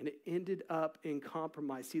marriage and it ended up in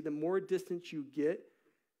compromise. See, the more distance you get,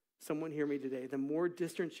 someone hear me today, the more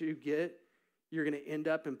distance you get, you're going to end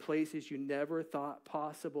up in places you never thought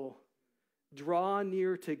possible. Draw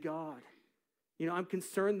near to God. You know, I'm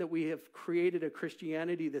concerned that we have created a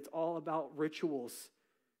Christianity that's all about rituals.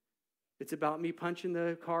 It's about me punching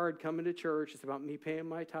the card, coming to church. It's about me paying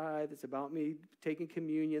my tithe. It's about me taking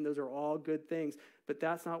communion. Those are all good things. But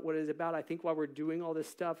that's not what it's about. I think while we're doing all this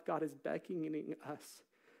stuff, God is beckoning us.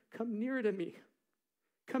 Come near to me.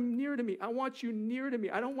 Come near to me. I want you near to me.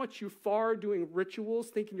 I don't want you far doing rituals,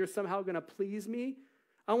 thinking you're somehow going to please me.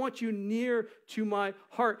 I want you near to my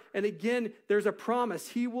heart. And again, there's a promise.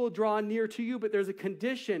 He will draw near to you, but there's a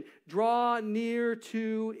condition. Draw near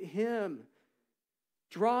to him.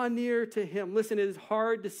 Draw near to him. Listen, it is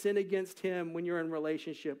hard to sin against him when you're in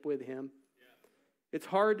relationship with him. Yeah. It's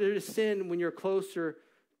hard to sin when you're closer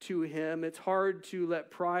to him. It's hard to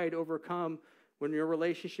let pride overcome when your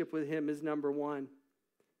relationship with him is number one.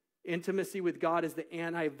 Intimacy with God is the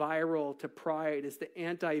antiviral to pride. It's the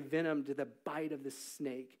antivenom to the bite of the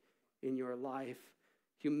snake in your life.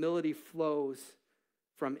 Humility flows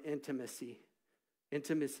from intimacy.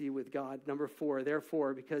 Intimacy with God. Number 4,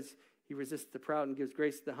 therefore, because he resists the proud and gives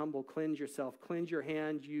grace to the humble, cleanse yourself. Cleanse your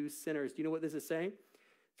hands, you sinners. Do you know what this is saying?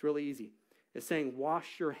 It's really easy. It's saying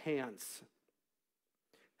wash your hands.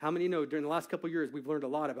 How many know during the last couple of years we've learned a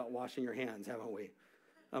lot about washing your hands, haven't we?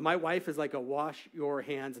 My wife is like a wash your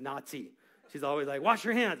hands Nazi. She's always like, wash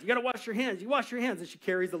your hands. You got to wash your hands. You wash your hands. And she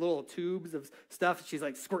carries the little tubes of stuff. She's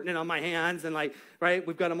like squirting it on my hands. And like, right,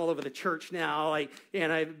 we've got them all over the church now. Like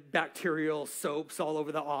antibacterial soaps all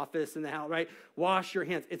over the office and the house, right? Wash your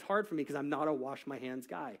hands. It's hard for me because I'm not a wash my hands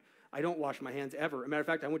guy. I don't wash my hands ever. As a matter of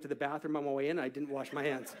fact, I went to the bathroom on my way in and I didn't wash my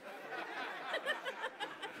hands.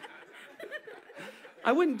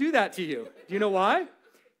 I wouldn't do that to you. Do you know why?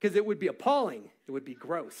 Because it would be appalling. It would be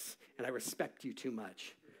gross. And I respect you too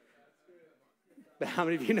much. But how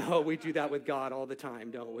many of you know we do that with God all the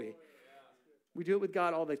time, don't we? We do it with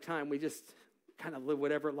God all the time. We just kind of live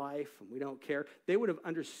whatever life and we don't care. They would have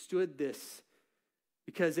understood this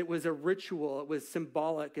because it was a ritual. It was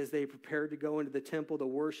symbolic as they prepared to go into the temple to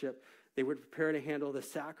worship. They would prepare to handle the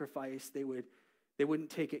sacrifice. They wouldn't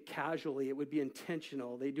take it casually. It would be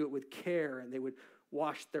intentional. They do it with care and they would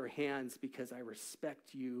wash their hands because I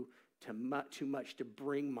respect you too much to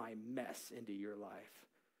bring my mess into your life.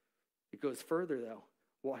 It goes further, though.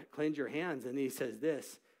 Cleanse your hands. And he says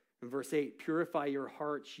this in verse 8, purify your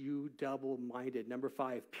hearts, you double-minded. Number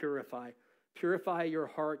 5, purify. Purify your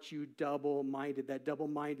hearts, you double-minded. That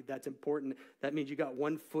double-minded, that's important. That means you got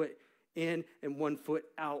one foot in and one foot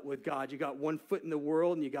out with God. You got one foot in the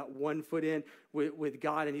world and you got one foot in with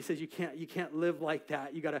God. And he says you can't live like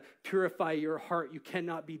that. You got to purify your heart. You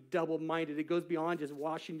cannot be double-minded. It goes beyond just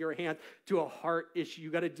washing your hands to a heart issue.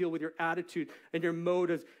 You got to deal with your attitude and your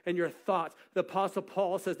motives and your thoughts. The Apostle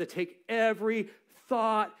Paul says to take every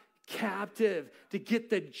thought captive, to get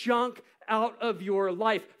the junk out of your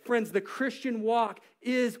life. Friends, the Christian walk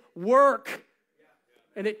is work.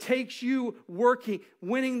 And it takes you working,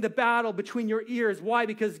 winning the battle between your ears. Why?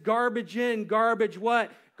 Because garbage in, garbage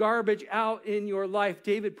what? Garbage out in your life.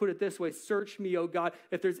 David put it this way, search me, O God,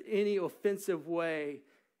 if there's any offensive way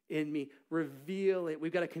in me, reveal it.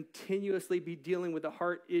 We've got to continuously be dealing with the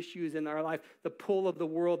heart issues in our life, the pull of the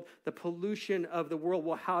world, the pollution of the world.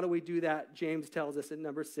 Well, how do we do that? James tells us in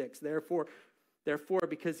number 6. Therefore,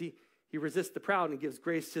 because he resists the proud and gives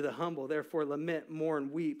grace to the humble. Therefore, lament,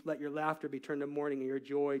 mourn, weep. Let your laughter be turned to mourning and your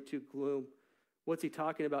joy to gloom. What's he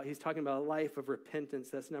talking about? He's talking about a life of repentance.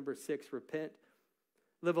 That's number 6, repent.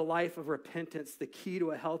 Live a life of repentance, the key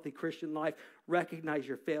to a healthy Christian life. Recognize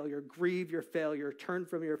your failure, grieve your failure, turn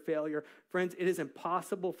from your failure. Friends, it is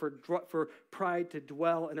impossible for pride to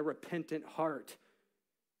dwell in a repentant heart.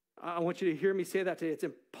 I want you to hear me say that today. It's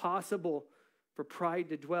impossible for pride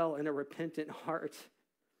to dwell in a repentant heart.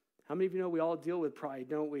 How many of you know we all deal with pride,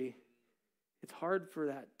 don't we? It's hard for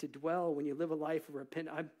that to dwell when you live a life of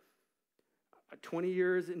repentance. I'm 20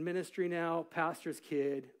 years in ministry now, pastor's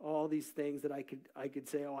kid, all these things that I could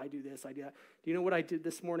say, oh, I do this, I do that. Do you know what I did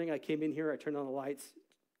this morning? I came in here, I turned on the lights,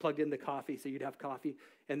 plugged in the coffee so you'd have coffee,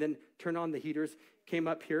 and then turned on the heaters, came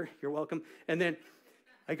up here, you're welcome, and then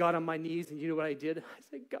I got on my knees, and you know what I did? I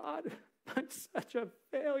said, God, I'm such a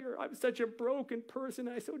failure. I'm such a broken person.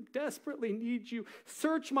 I so desperately need you.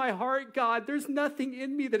 Search my heart, God. There's nothing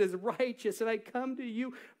in me that is righteous, and I come to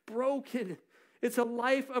you broken. It's a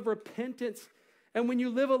life of repentance. And when you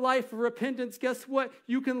live a life of repentance, guess what?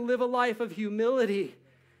 You can live a life of humility.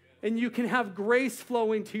 And you can have grace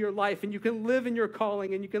flowing to your life, and you can live in your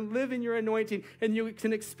calling, and you can live in your anointing, and you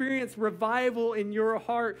can experience revival in your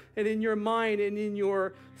heart and in your mind and in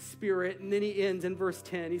your spirit. And then he ends in verse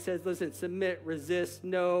 10. He says, listen, submit, resist,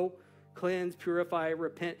 know, cleanse, purify,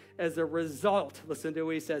 repent. As a result, listen to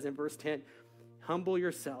what he says in verse 10, humble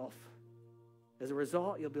yourself. As a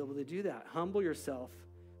result, you'll be able to do that. Humble yourself.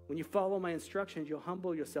 When you follow my instructions, you'll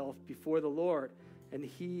humble yourself before the Lord, and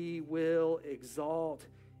he will exalt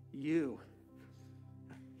you.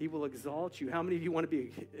 He will exalt you. How many of you want to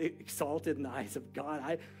be exalted in the eyes of God?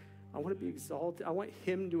 I want to be exalted. I want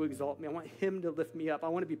him to exalt me. I want him to lift me up. I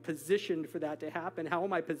want to be positioned for that to happen. How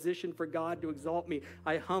am I positioned for God to exalt me?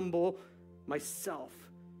 I humble myself.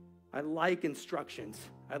 I like instructions.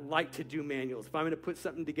 I like to do manuals. If I'm going to put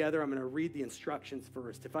something together, I'm going to read the instructions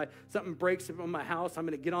first. If something breaks in my house, I'm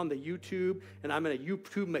going to get on the YouTube, and I'm a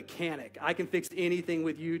YouTube mechanic. I can fix anything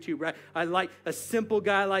with YouTube, right? I like a simple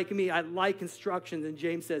guy like me. I like instructions, and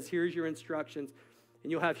James says, here's your instructions, and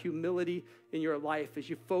you'll have humility in your life. As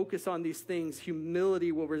you focus on these things,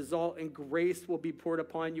 humility will result, and grace will be poured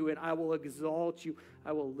upon you, and I will exalt you.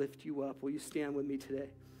 I will lift you up. Will you stand with me today?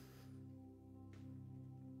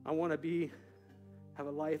 I want to have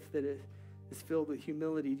a life that is filled with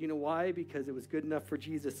humility. Do you know why? Because it was good enough for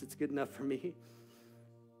Jesus. It's good enough for me.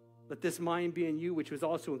 Let this mind be in you, which was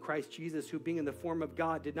also in Christ Jesus, who being in the form of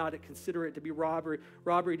God did not consider it to be robbery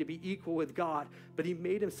to be equal with God, but he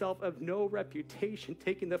made himself of no reputation,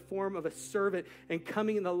 taking the form of a servant and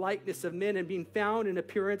coming in the likeness of men and being found in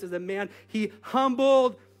appearance as a man. He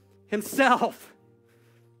humbled himself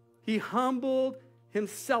He humbled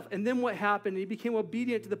himself. And then what happened? He became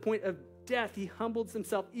obedient to the point of death. He humbled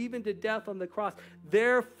himself even to death on the cross.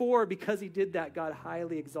 Therefore, because he did that, God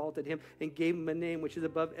highly exalted him and gave him a name which is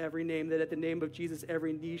above every name, that at the name of Jesus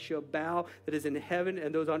every knee shall bow, that is in heaven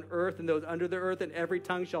and those on earth and those under the earth, and every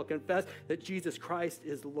tongue shall confess that Jesus Christ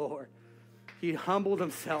is Lord. He humbled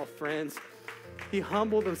himself, friends. He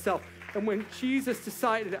humbled himself. And when Jesus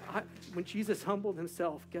humbled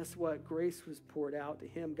himself, guess what? Grace was poured out to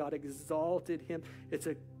him. God exalted him. It's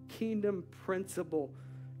a kingdom principle,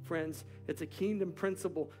 friends. It's a kingdom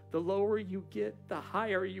principle. The lower you get, the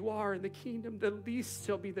higher you are in the kingdom. The least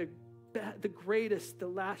shall be the greatest. The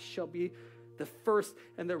last shall be the first.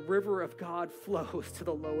 And the river of God flows to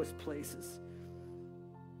the lowest places.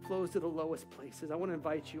 Flows to the lowest places. I want to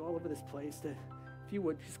invite you all over this place to, if you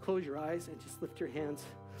would, just close your eyes and just lift your hands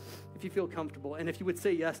if you feel comfortable. And if you would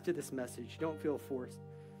say yes to this message, don't feel forced.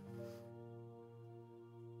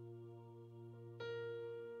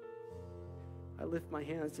 I lift my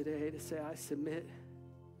hands today to say, I submit.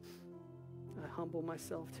 I humble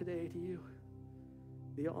myself today to you,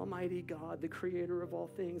 the Almighty God, the creator of all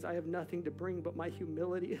things. I have nothing to bring but my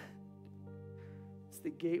humility. It's the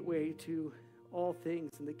gateway to all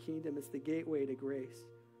things in the kingdom. It's the gateway to grace.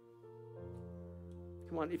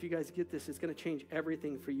 Come on, if you guys get this, it's going to change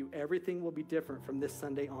everything for you. Everything will be different from this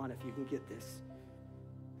Sunday on if you can get this.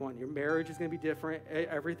 Come on, your marriage is going to be different.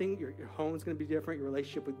 Everything, your home's going to be different. Your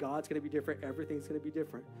relationship with God's going to be different. Everything's going to be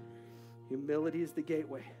different. Humility is the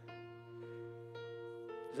gateway.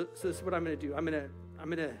 So this is what I'm going to do. I'm going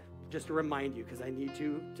to just remind you, because I need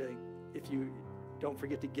you to, if you don't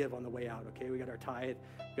forget to give on the way out, okay? We got our tithe,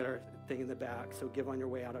 we got our thing in the back, so give on your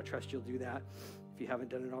way out. I trust you'll do that if you haven't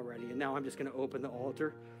done it already. And now I'm just going to open the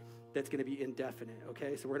altar. That's going to be indefinite,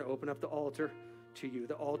 okay? So we're going to open up the altar to you.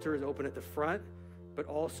 The altar is open at the front, but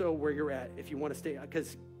also where you're at if you want to stay,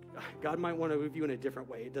 because God might want to move you in a different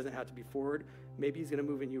way. It doesn't have to be forward. Maybe he's going to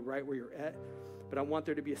move in you right where you're at, but I want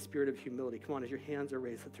there to be a spirit of humility. Come on, as your hands are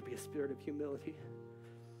raised, let there be a spirit of humility.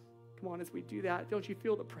 Come on, as we do that, don't you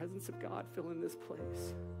feel the presence of God fill in this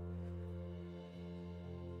place?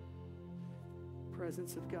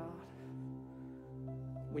 Presence of God.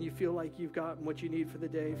 When you feel like you've gotten what you need for the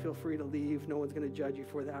day, feel free to leave. No one's going to judge you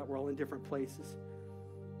for that. We're all in different places.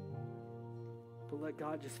 But let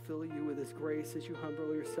God just fill you with his grace as you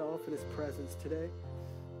humble yourself in his presence today.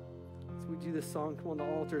 As we do this song, come on, the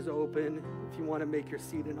altar's open. If you want to make your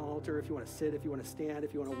seat an altar, if you want to sit, if you want to stand,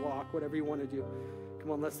 if you want to walk, whatever you want to do.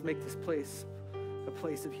 Come on, let's make this place a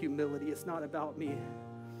place of humility. It's not about me.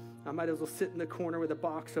 I might as well sit in the corner with a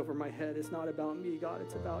box over my head. It's not about me, God.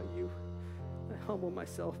 It's about you. I humble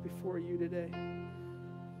myself before you today.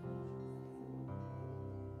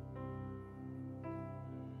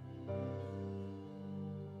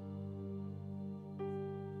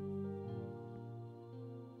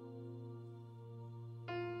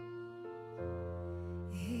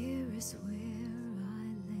 Here is where I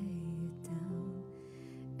lay it down,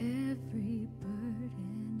 every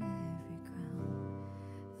burden, every crown.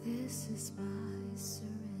 This is my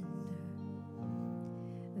surrender.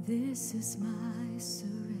 This is my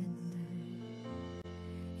surrender.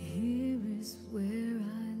 Here is where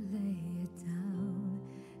I lay it down,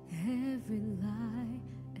 every lie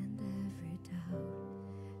and every doubt.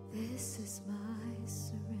 This is my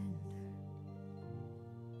surrender.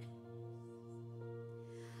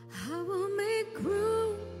 I will make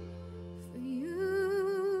room for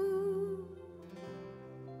you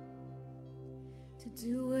to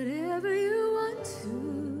do whatever you want to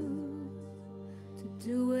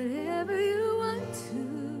do whatever you want to.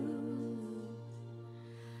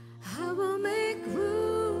 I will make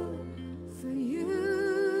room for you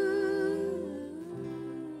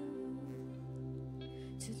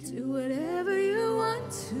to do whatever you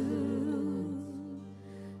want to.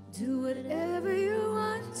 Do whatever you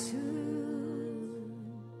want to.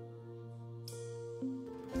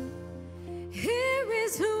 Here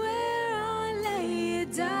is where I lay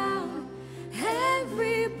it down,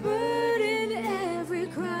 every burden, every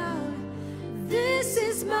crown. This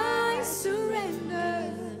is my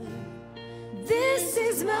surrender. This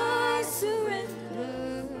is my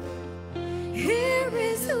surrender. Here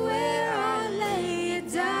is where I lay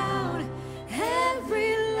it down,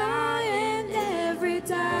 every lie and every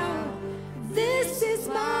doubt. This is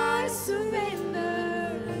my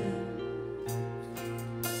surrender.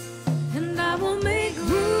 And I will make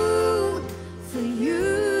room for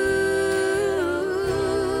you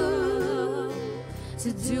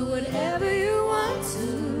to do whatever you want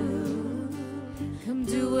to. Come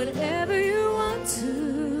do whatever you want to,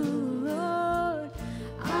 Lord.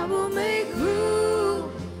 I will make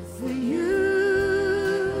room for you.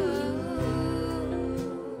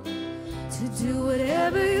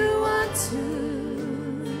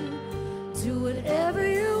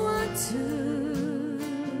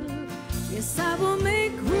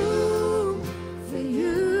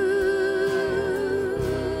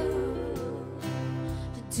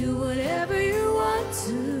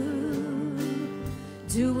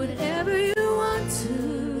 Do whatever you want to,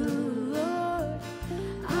 Lord.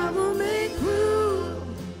 I will make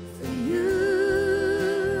room for you.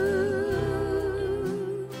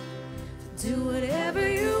 Do whatever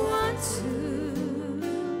you want to.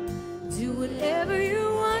 Do whatever you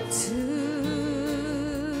want to.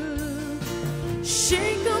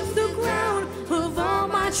 Shake up the ground of all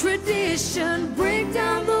my tradition. Break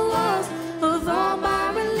down the walls of all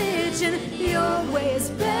my religion. Your way is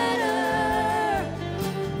better.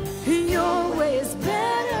 Your way is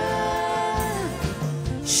better.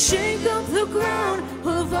 Shake up the ground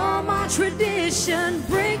of all my tradition.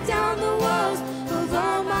 Break down the walls of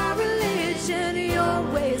all my religion. Your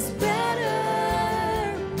way is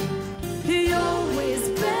better. Your way is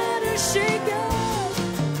better.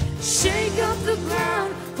 Shake up the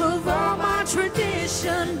ground of all my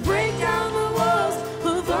tradition. Break down the walls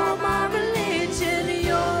of all my religion.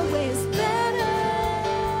 Your way is better.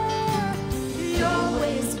 Your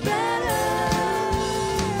way is better.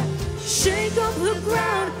 Shake up the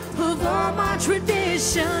ground of all my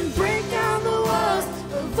tradition. Break down the walls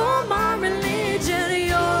of all my religion.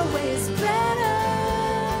 Your way is better.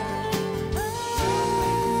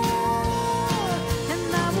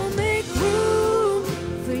 And I will make room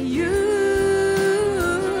for you.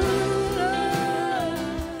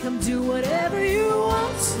 Come do whatever you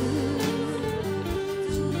want to.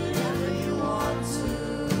 Do whatever you want to.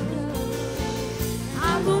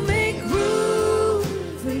 I will make room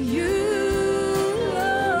for you,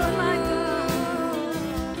 Lord, my God.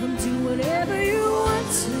 Come do whatever you want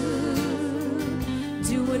to.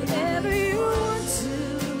 Do whatever you want to.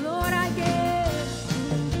 Lord, I give.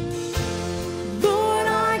 Lord,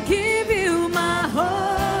 I give you my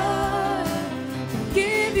heart. I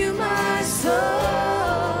give you my soul.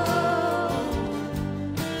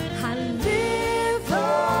 I live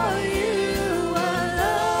for you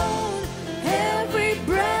alone. Every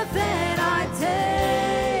breath that I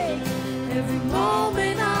take, every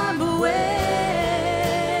moment I'm awake.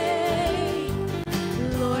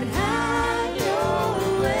 Lord, have your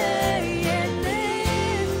way in me.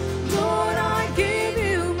 Lord, I give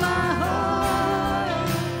you my heart.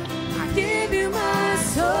 I give you my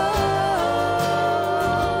soul.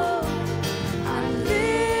 I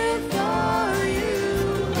live for you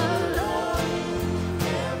alone.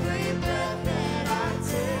 Every breath that I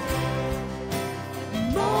take, every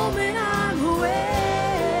moment I'm awake.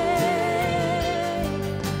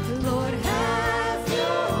 Lord, have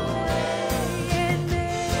your way in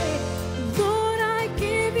me. Lord, I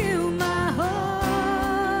give you my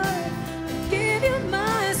heart. I give you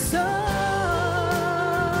my soul.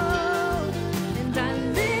 And I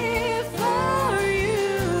live for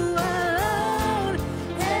you alone.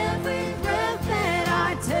 Every breath that I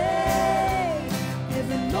take,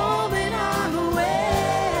 every moment I'm awake.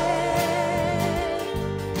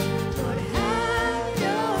 Lord, have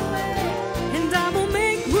your way. And I will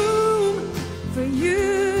make room for you.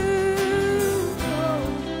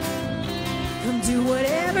 Come do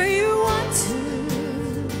whatever you want to.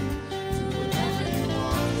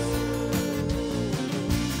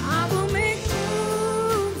 I will make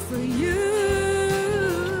room for you.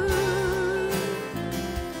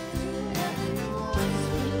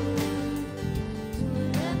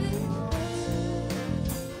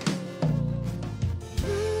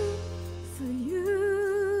 For you.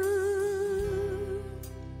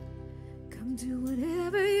 Come do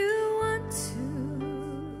whatever you want to.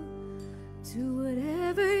 Do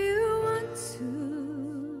whatever you want to.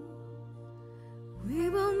 We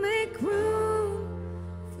will make room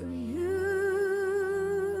for you.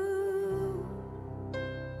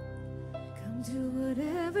 Come do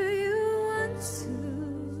whatever you want to.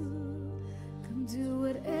 Come do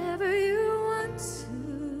whatever you want to.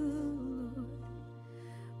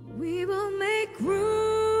 We will make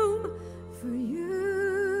room for you.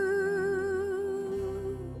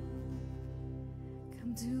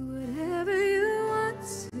 Come do whatever you want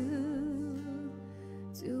to.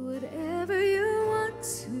 Do whatever you want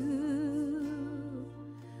to.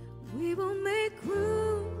 We will make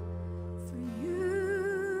room for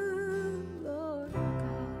you, Lord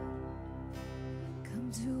God. Come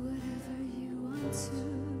do whatever you want to.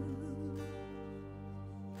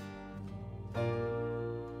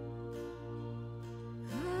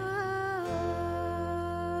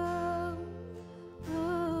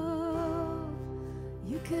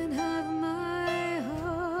 You can have my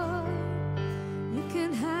heart. You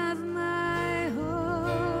can have my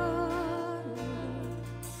heart.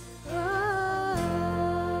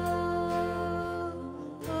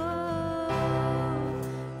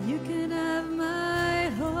 You can have my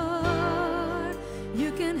heart.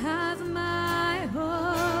 You can have my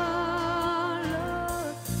heart, Lord.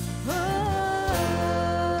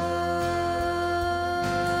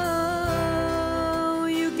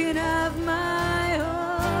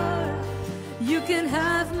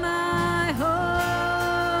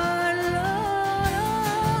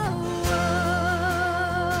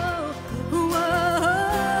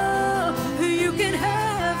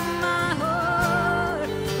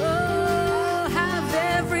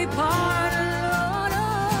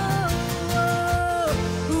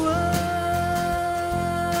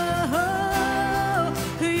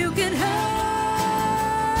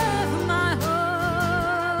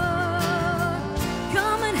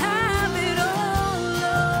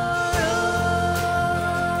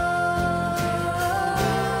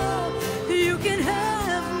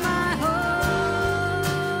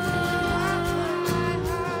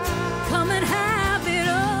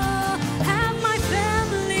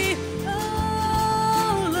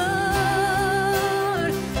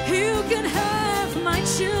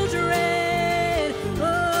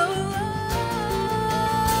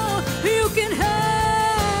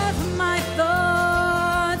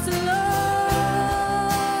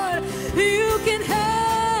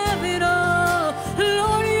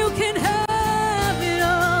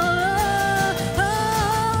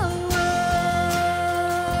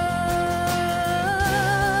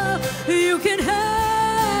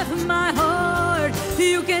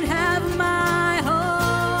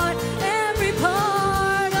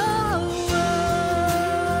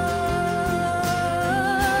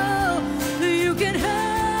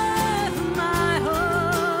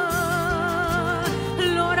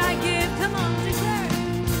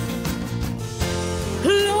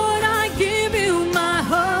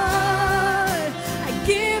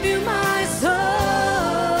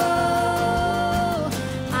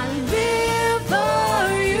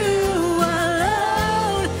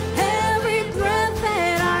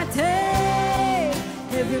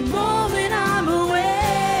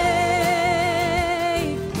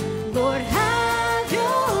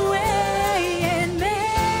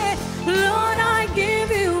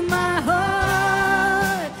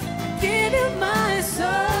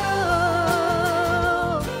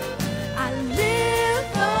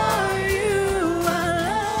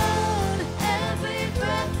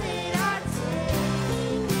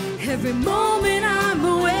 every moment I'm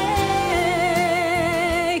awake.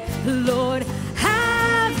 Lord,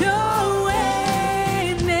 have your way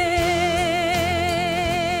in me.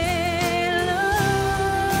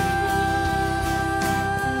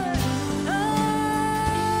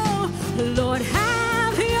 Lord, Lord,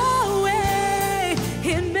 have your way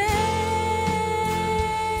in me.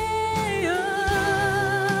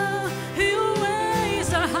 Your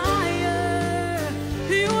ways are higher,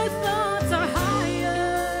 your thoughts are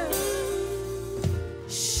higher.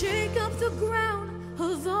 Shake up the ground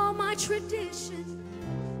of all my tradition,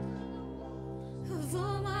 of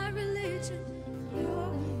all my religion. Your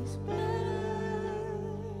ways better,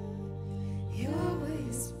 your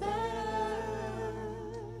ways better.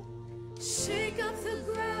 Shake up the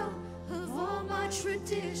ground of all my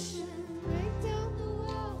tradition, break down the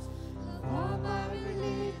walls of all my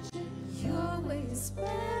religion. Your ways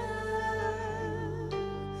better,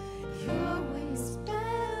 your ways better.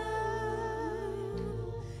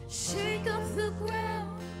 Shake up the ground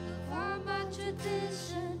of all my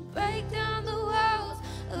tradition, break down the walls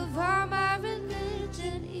of all my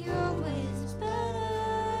religion. Your ways better,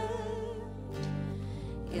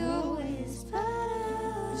 your ways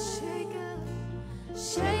better.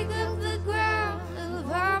 Shake up the ground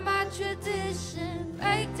of all my tradition,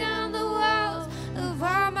 break down the walls of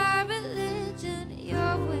all my religion.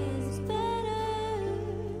 Your ways better,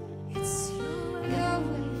 it's your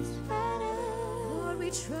ways better. Lord, we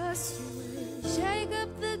trust you. Shake up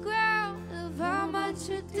the ground of all my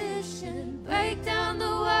tradition, break down the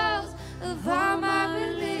walls of all my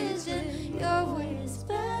religion. Your ways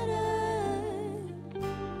better,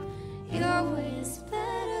 your ways better.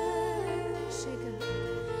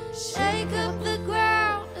 Shake up the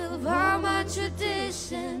ground of all my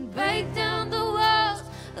tradition, break down the walls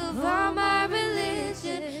of all my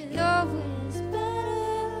religion. Your ways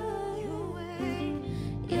better,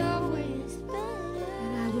 your ways better.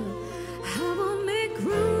 And I will make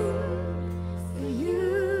room for you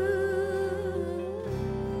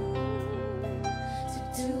to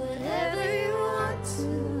do whatever you want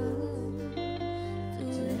to,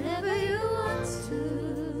 do whatever you want to.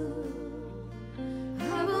 I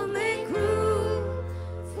will make room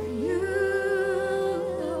for you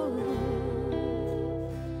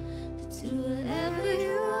to do whatever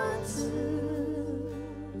you want to,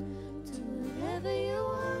 do whatever you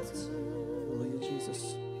want to. Hallelujah, Jesus.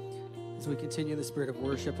 As we continue in the spirit of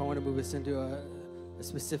worship, I want to move us into a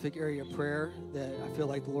specific area of prayer that I feel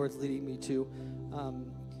like the Lord's leading me to.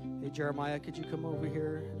 Hey, Jeremiah, could you come over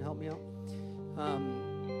here and help me out?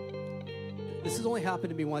 This has only happened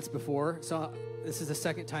to me once before, so this is the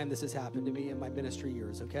second time this has happened to me in my ministry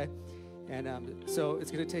years, okay? And so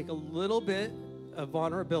it's going to take a little bit of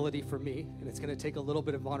vulnerability for me, and it's going to take a little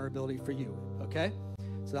bit of vulnerability for you, okay?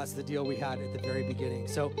 So that's the deal we had at the very beginning.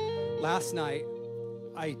 So last night,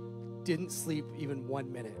 I didn't sleep even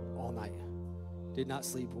 1 minute all night. Did not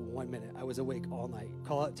sleep 1 minute. I was awake all night.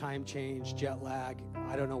 Call it time change, jet lag.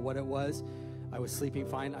 I don't know what it was. I was sleeping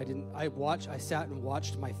fine. I sat and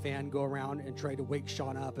watched my fan go around and tried to wake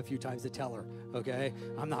Shauna up a few times to tell her, okay,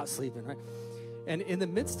 I'm not sleeping, right? And in the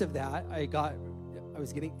midst of that, I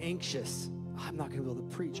was getting anxious. I'm not going to be able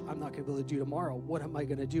to preach. I'm not going to be able to do tomorrow. What am I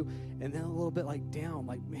going to do? And then a little bit like down,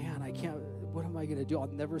 like, man, I can't, what am I going to do? I'll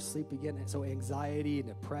never sleep again. And so anxiety and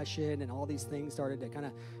depression and all these things started to kind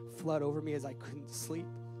of flood over me as I couldn't sleep.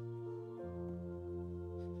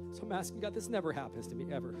 So I'm asking God, this never happens to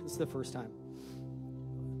me, ever. This is the first time.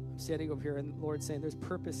 I'm standing over here and the Lord's saying there's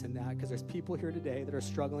purpose in that because there's people here today that are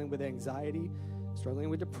struggling with anxiety, struggling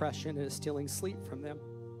with depression, and it's stealing sleep from them.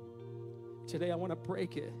 Today I want to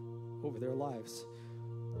break it over their lives.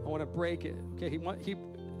 I want to break it. Okay,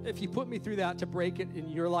 if he put me through that to break it in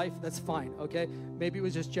your life, that's fine, okay? Maybe it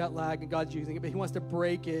was just jet lag and God's using it, but he wants to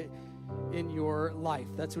break it in your life.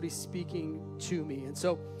 That's what he's speaking to me. And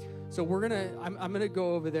so I'm gonna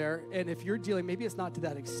go over there, and if you're dealing, maybe it's not to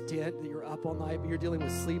that extent that you're up all night, but you're dealing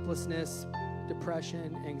with sleeplessness,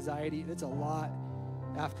 depression, anxiety. It's a lot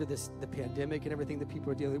after the pandemic and everything that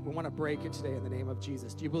people are dealing with. We want to break it today in the name of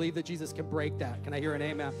Jesus. Do you believe that Jesus can break that? Can I hear an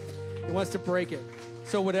amen? He wants to break it.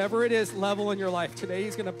 So whatever it is, level in your life, today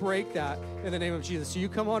he's going to break that in the name of Jesus. So you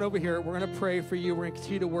come on over here. We're going to pray for you. We're going to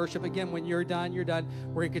continue to worship. Again, when you're done, you're done.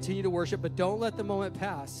 We're going to continue to worship, but don't let the moment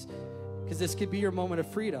pass, because this could be your moment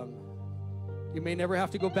of freedom. You may never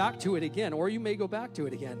have to go back to it again, or you may go back to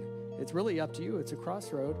it again. It's really up to you. It's a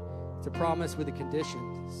crossroad. It's a promise with a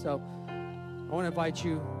condition. So I want to invite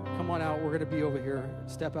you, come on out. We're going to be over here.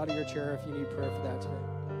 Step out of your chair if you need prayer for that today.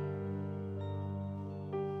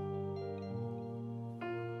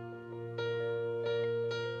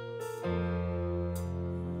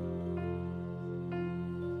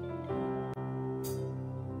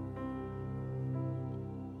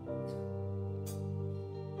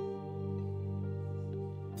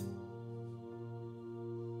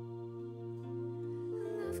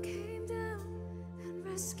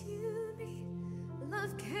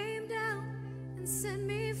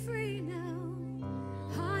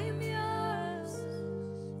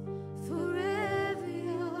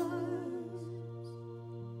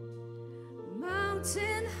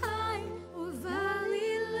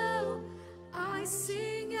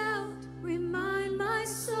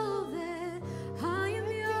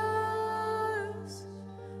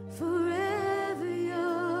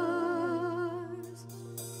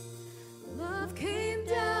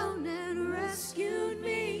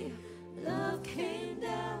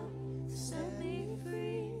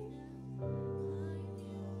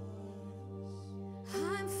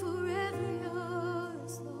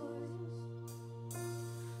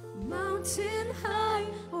 Mountain high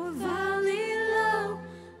or valley low,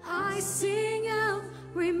 I sing out,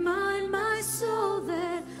 remind my soul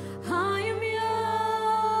that I am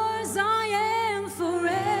yours, I am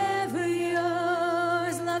forever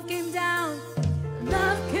yours. Love came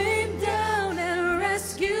down and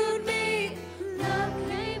rescued me. Love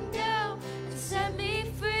came down and set me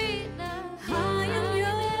free. Now I am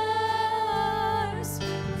yours,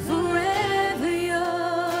 forever yours.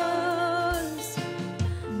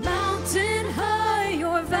 Mountain high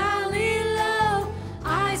or valley low,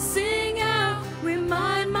 I sing out,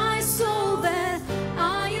 remind my soul that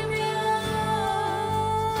I am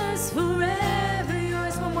yours, forever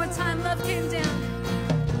yours. One more time, love came down.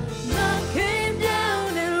 Love came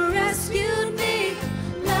down and rescued me.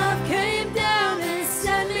 Love came down and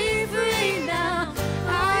set me free. Now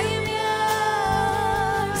I am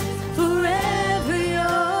yours, forever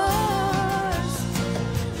yours.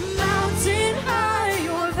 Mountain high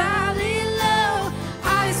or valley low,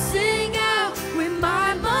 I sing out,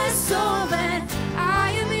 remind my soul that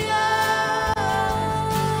I am yours.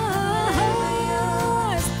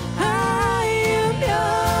 I am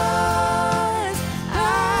yours.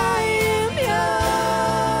 I am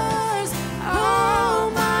yours. All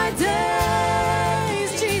my days,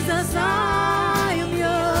 Jesus, I am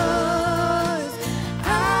yours.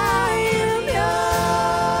 I am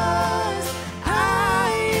yours. I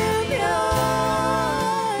am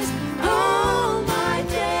yours. All my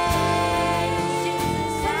days,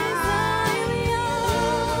 Jesus, I am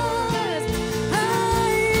yours. I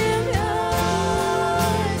am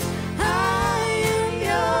yours. I am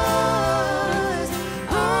yours.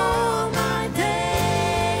 All my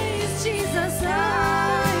days, Jesus, I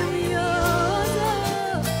am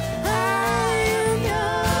yours. I am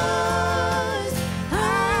yours. I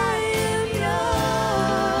am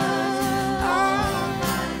yours. All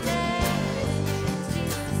my days,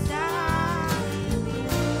 Jesus, I am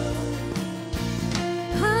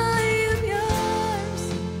yours.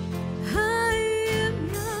 I am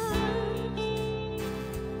yours.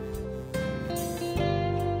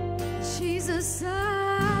 Jesus, I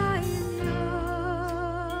am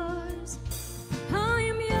yours. I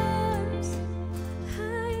am yours. I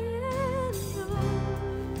am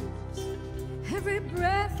yours. Every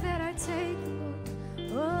breath that I take,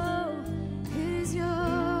 Lord, oh, is yours.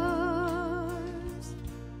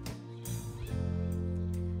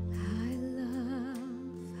 I love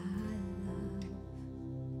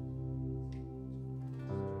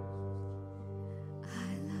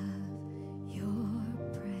your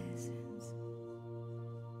presence.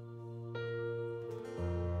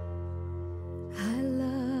 I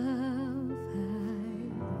love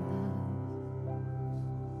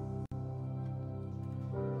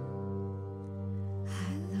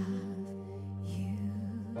you,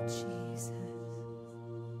 Jesus.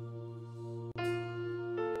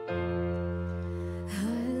 I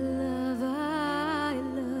love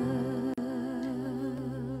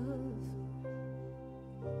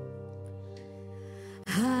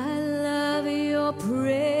your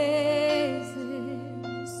presence.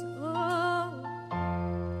 Oh,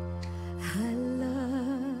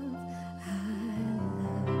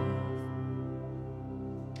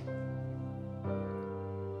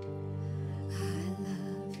 I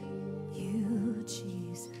love you,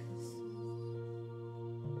 Jesus.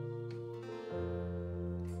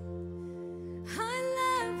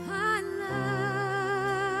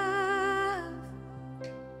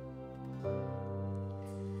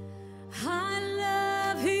 I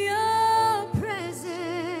love your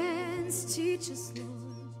presence. Teach us, Lord.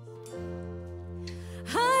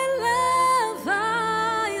 I love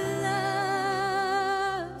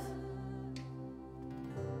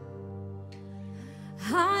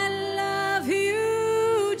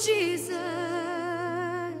you, Jesus.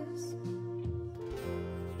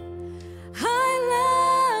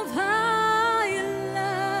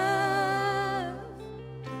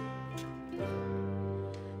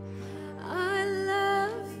 I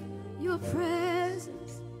love your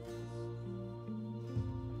presence.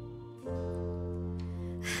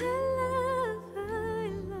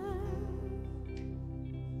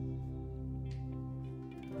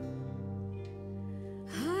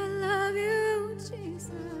 I love you,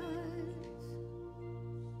 Jesus.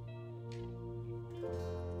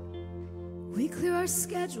 We clear our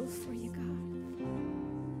schedule for you, God.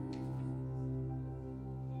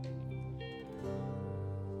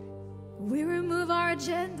 We remove our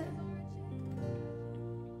agenda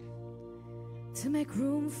to make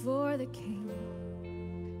room for the King.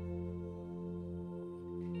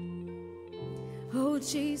 Oh,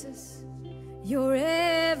 Jesus, you're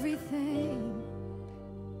everything.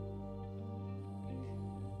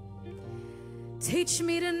 Teach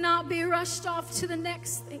me to not be rushed off to the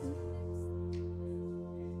next thing.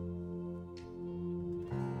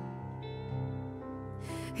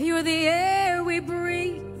 You're the air we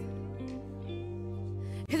breathe.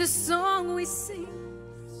 You're the song we sing.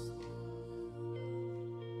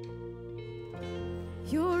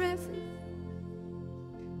 You're everything.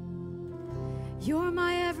 You're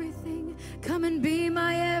my everything. Come and be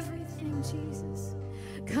my everything, Jesus.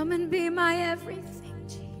 Come and be my everything,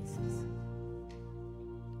 Jesus.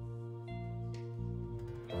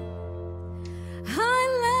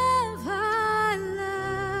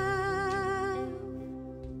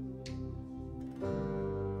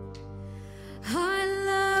 I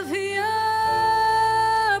love your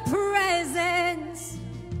presence.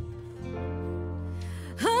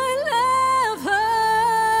 I love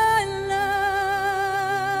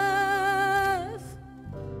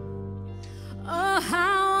oh,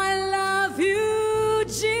 how I love you,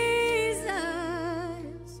 Jesus.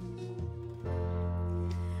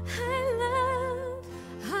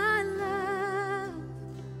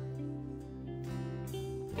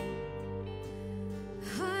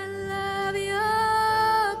 I love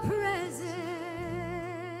your presence.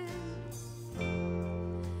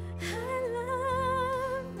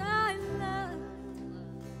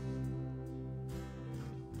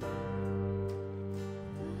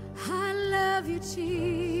 I love you,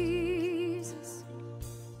 Jesus.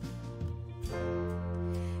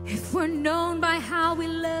 If we're known by how we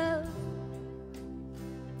love,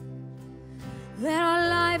 let our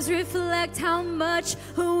lives reflect how much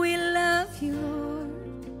we love you, Lord.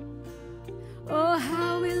 Oh,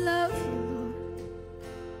 how we love you, Lord.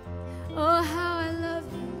 Oh, how I love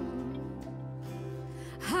you, Lord.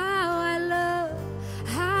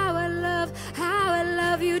 How I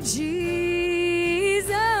love you,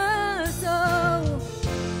 Jesus. Oh,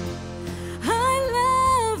 I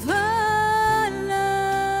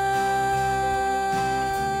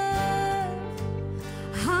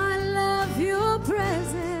love your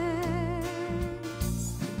presence.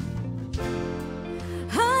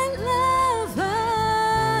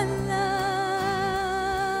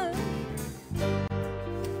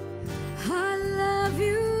 I love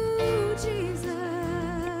you, Jesus.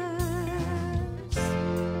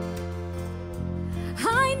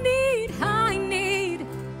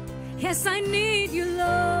 Yes, I need you,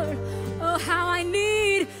 Lord. Oh, how I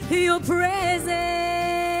need your presence.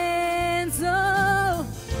 Oh,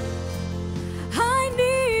 I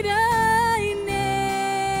need,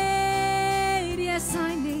 yes,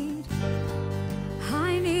 I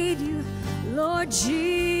need you, Lord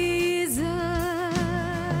Jesus.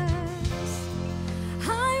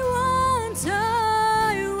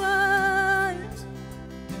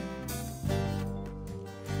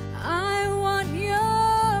 I want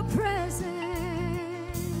your presence.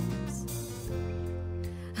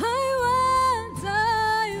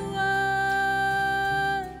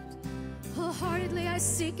 Wholeheartedly I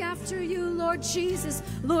seek after you, Lord Jesus,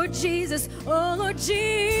 Lord Jesus, oh Lord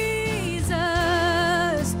Jesus.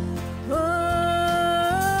 Oh,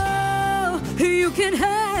 you can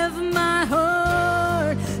have my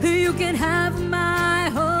heart, you can have my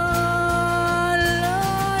heart, Lord.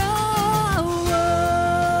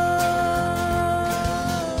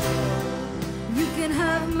 You can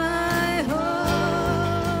have my heart.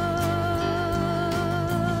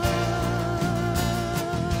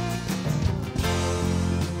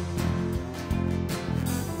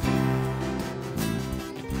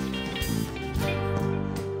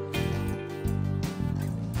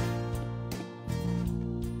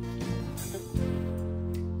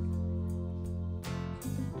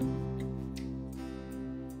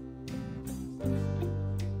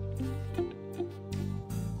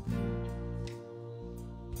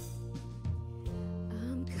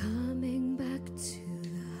 I'm coming back to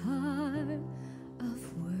the heart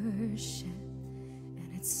of worship, and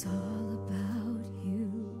it's all about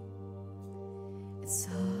you. It's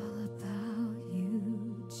all about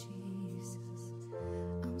you, Jesus.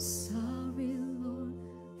 I'm sorry, Lord,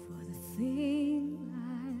 for the thing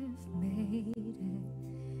I've made it,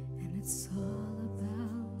 and it's all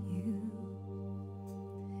about you.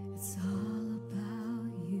 It's all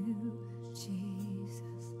about you,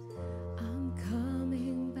 Jesus. I'm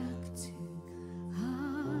coming back to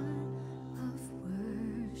heart of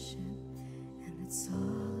worship, and it's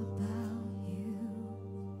all about you.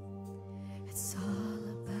 It's all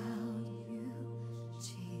about you,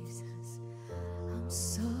 Jesus. I'm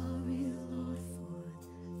sorry, Lord, for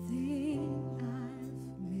the thing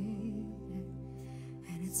I've made it,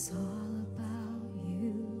 and it's all about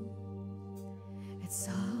you. It's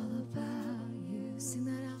all about you. Sing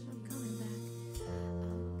that out. I'm coming back. I'm coming back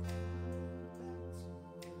to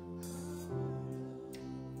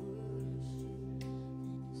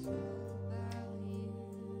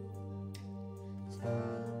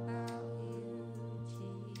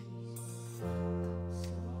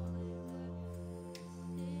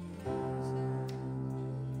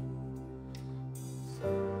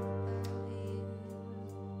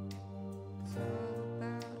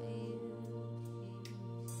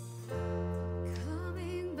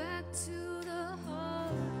Coming back to the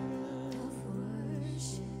heart of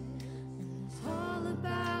worship. It's all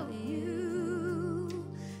about you.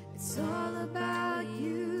 It's all about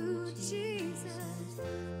you, Jesus.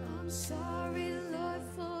 I'm sorry, Lord,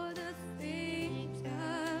 for the things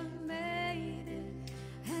I've made it.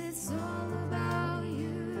 And it's all about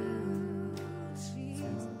you,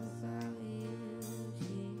 Jesus.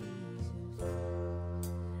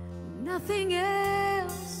 Nothing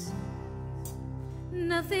else.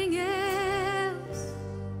 Nothing else,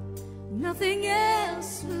 nothing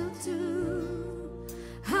else will do.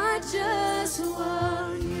 I just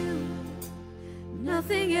want you.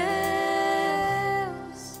 Nothing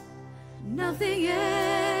else, nothing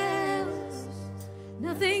else,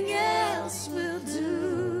 nothing else will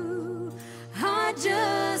do. I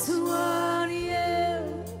just want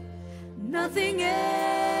you. Nothing else,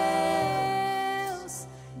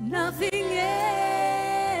 nothing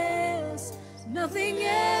else. Nothing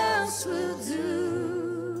else will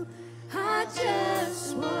do. I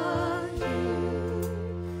just want you.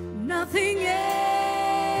 Nothing else.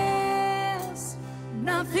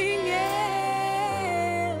 Nothing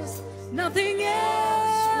else. Nothing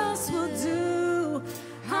else will do.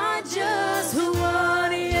 I just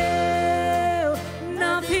want you.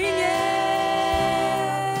 Nothing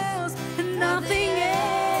else. Nothing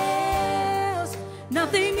else.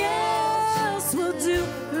 Nothing else will do.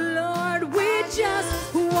 Lord, we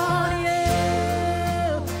just want you.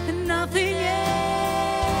 Nothing else.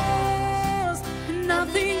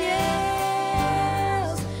 Nothing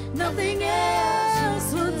else. Nothing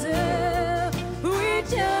else will do. We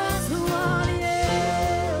just want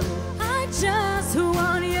you. I just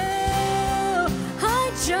want you.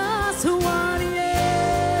 I just want you.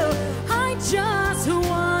 I just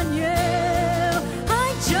want you.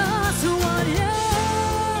 I just want you.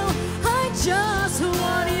 I just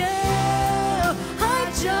want you.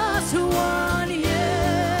 I just want you.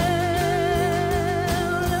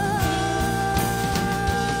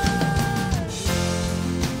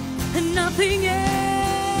 Nothing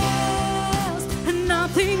else,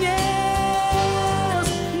 nothing else,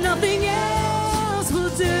 nothing else will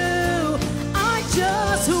do. I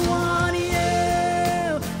just want you.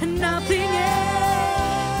 Nothing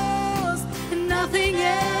else, nothing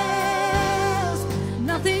else,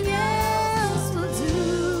 nothing else will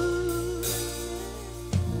do.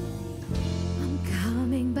 I'm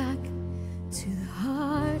coming back to the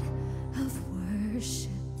heart of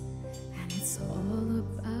worship, and it's all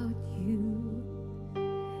about you.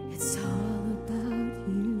 It's all about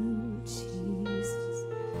you, Jesus.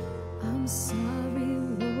 I'm sorry,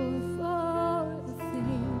 Lord, for the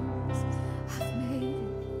things I've made.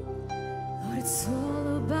 Lord, it's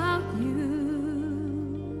all about you.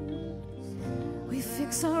 We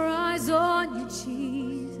fix our eyes on you,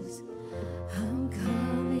 Jesus. I'm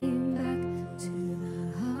coming back to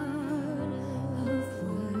the heart of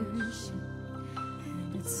worship,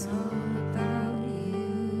 and it's all about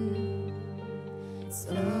you. It's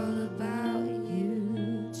all about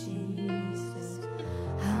you, Jesus.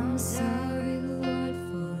 I'm sorry, Lord,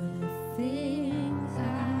 for the things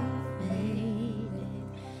I've made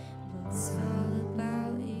it. It's all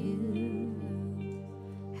about you.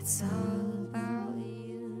 It's all about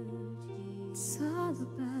you, Jesus. It's all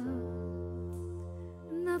about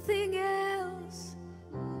nothing else.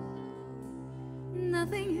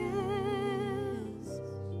 Nothing else.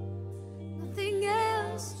 Nothing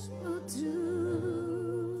else will do.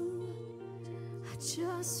 I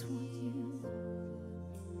just want you.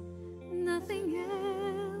 Nothing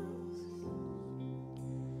else.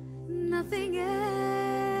 Nothing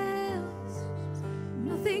else.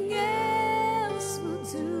 Nothing else will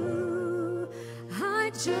do. I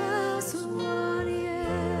just want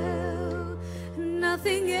you.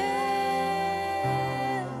 Nothing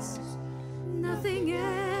else. Nothing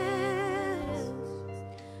else.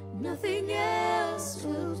 Nothing else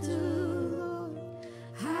will do.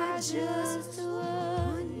 I just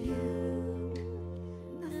want you.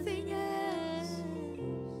 Nothing else.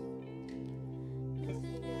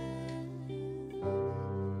 Nothing else.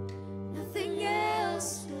 Nothing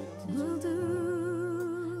else will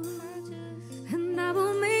do. And I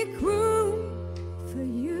will make room for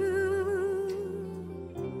you.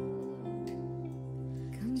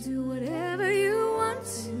 Come do whatever you want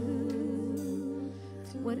to.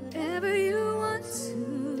 Whatever you want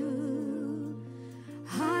to.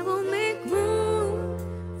 I will make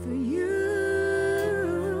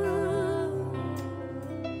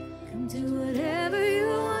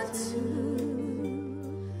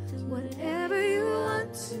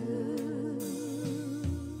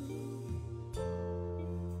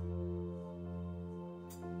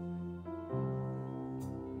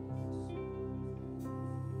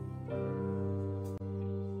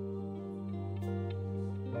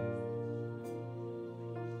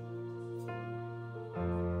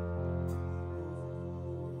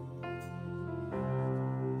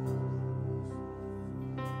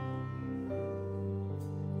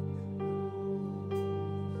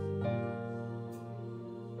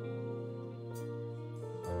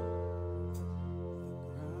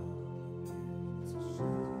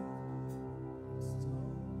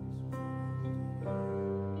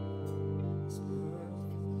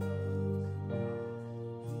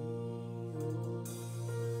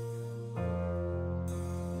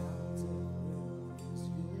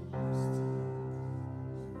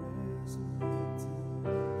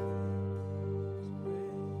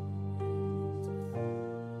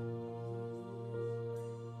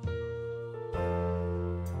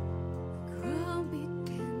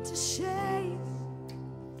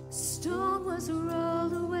has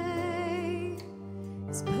rolled away.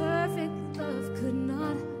 His perfect love could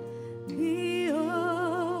not be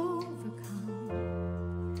overcome.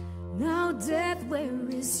 Now death, where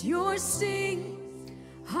is your sting?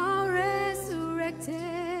 Our resurrected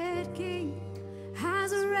King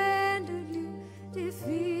has rendered you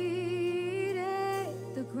defeated.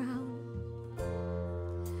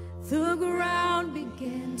 The ground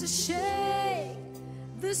began to shake.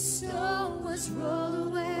 The stone was rolled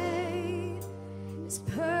away. His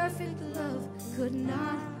perfect love could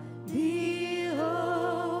not be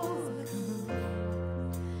overcome.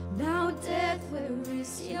 Now death, where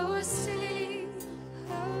is your sting?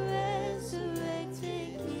 Our resurrected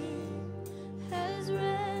King has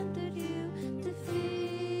rendered you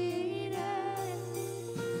defeated.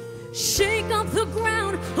 Shake up the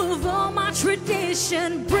ground of all my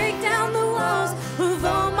tradition. Break down the walls of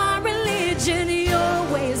all my religion. Your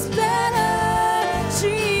way is better,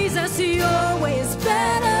 Jesus, your way is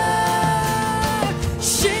better.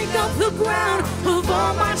 Shake up the ground of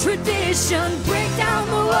all my tradition. Break down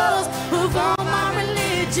the walls of all my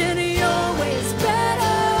religion. Your way is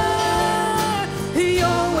better,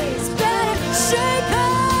 your way is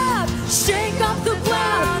better. Shake up the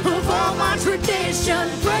ground of all my tradition.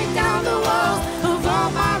 Break down the walls of all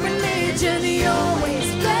my religion. Your way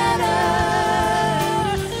is better,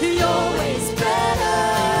 your way is better.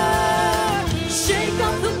 Shake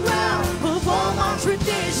up the ground of all my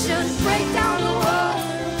tradition. Break down the walls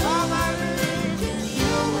of all my religion.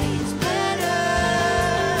 Your way is better,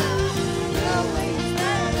 your way is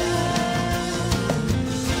better.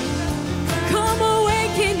 Come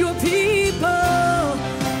awaken your people.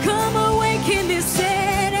 Come awaken this city.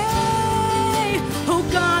 Oh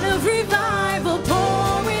God of revival,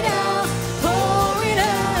 pour it out, pour it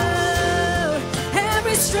out.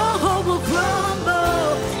 Every stronghold will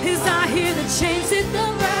crumble as I hear the chains hit the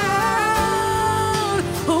ground.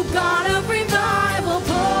 Oh God of revival,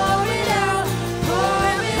 pour it out,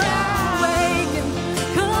 pour it out. Awaken,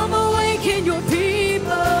 come awaken your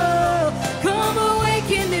people. Come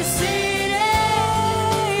awaken this city.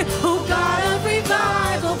 Oh God of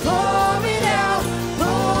revival, pour it out,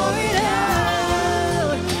 pour it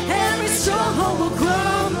out. Every stronghold will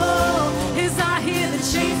crumble as I hear the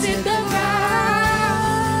chains hit the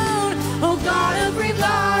ground. Oh God of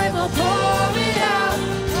revival, pour it out.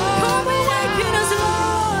 Come awaken us,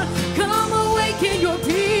 Lord. Come awaken your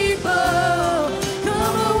people.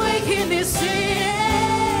 Come awaken this city.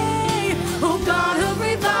 Oh God of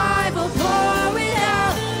revival, pour it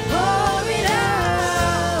out, pour it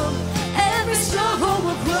out. Every stronghold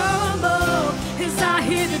will crumble as I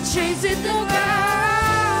hear the chains hit the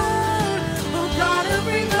ground. Oh God of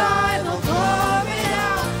revival, pour it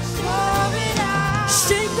out, pour it out.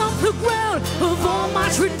 Shake up the ground of all my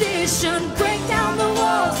tradition. Break down the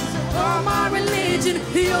walls of all my religion.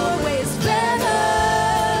 Your way is better,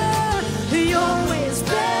 your way is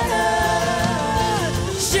better.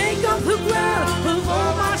 Shake up the ground of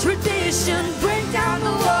all my tradition. Break down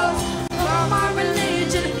the walls of all my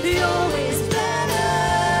religion. Your way is better.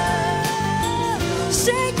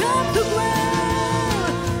 Shake up the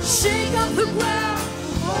ground, shake up the ground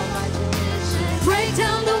of all my tradition. Break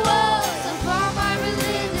down the walls of all my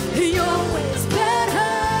religion. Your way is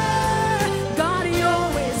better, God, your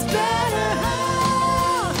way is better.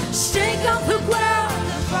 Shake up the ground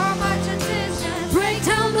of all my tradition. Break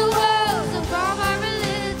down the walls of all my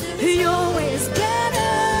religion. Your way is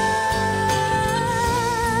better,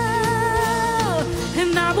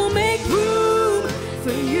 and I will make room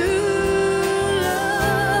for you,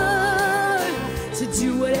 Lord, to do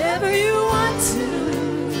whatever you want to,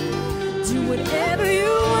 do whatever you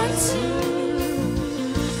want to.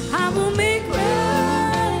 I will make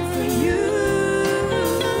room for you.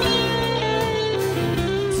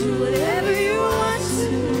 Do whatever you want to,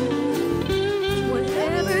 do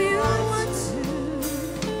whatever you want to.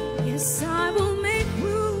 Yes, I will make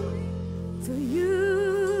room for you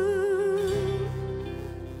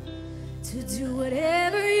to do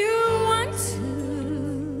whatever you want to,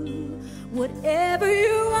 whatever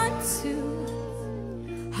you want to.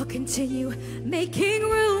 I'll continue making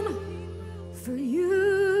room for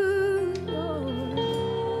you, Lord.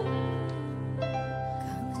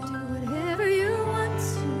 Come to do whatever you want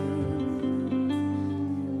to,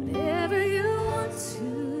 whatever you want to,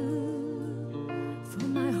 for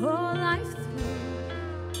my whole life through.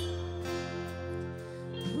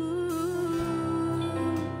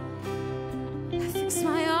 Ooh, I fix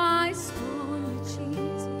my eyes on you,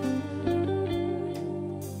 Jesus.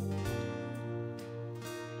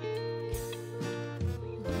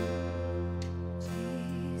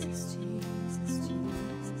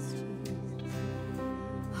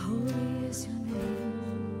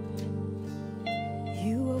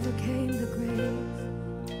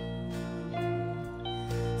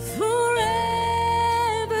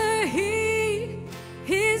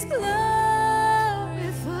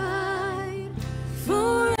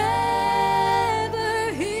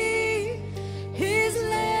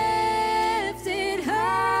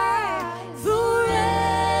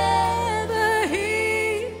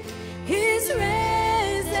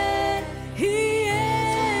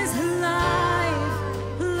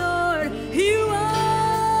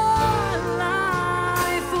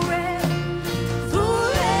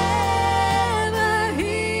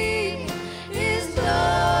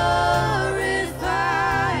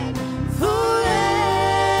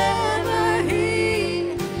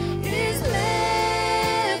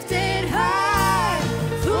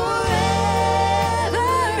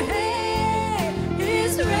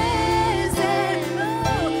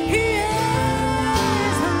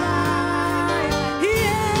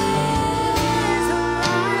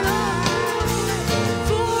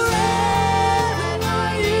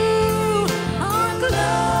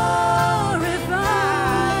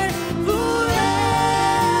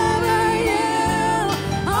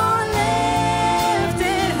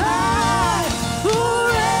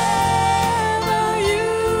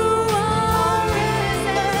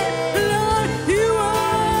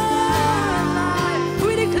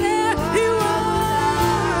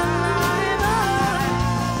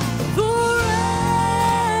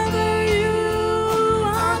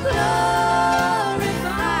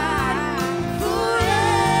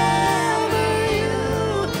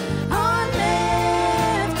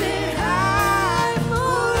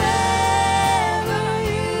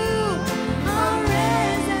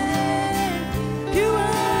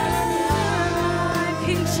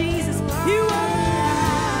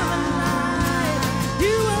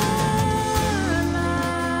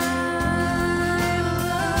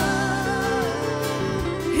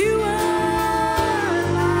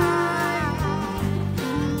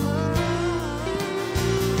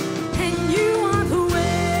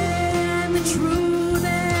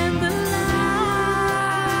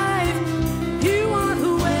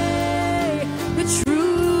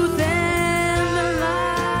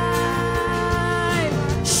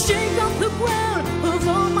 ground of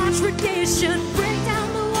all my tradition. Break down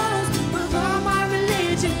the walls of all my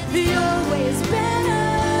religion. Your way's better.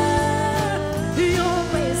 Your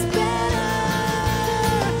way's better.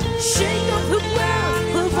 Shake up the ground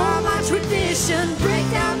of all my tradition. Break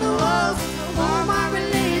down the walls of all my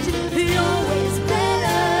religion. Your way's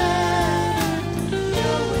better.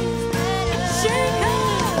 Your way's better.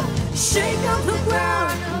 Shake up the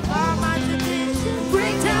ground of all my tradition.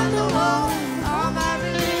 Break down the walls of all my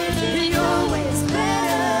religion. Your way's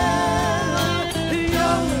better.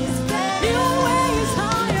 Your way's better. Your way is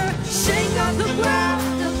higher. Shake up the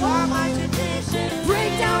ground of all my tradition.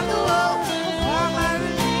 Break down the walls of all my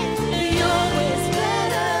religion. Your way's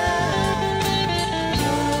better.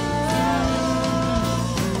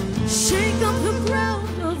 Shake up the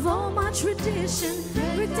ground of all my tradition.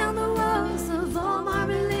 Break down the walls of all my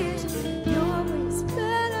religion. Your way's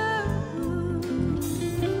better.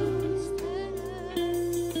 Your way's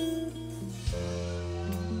better.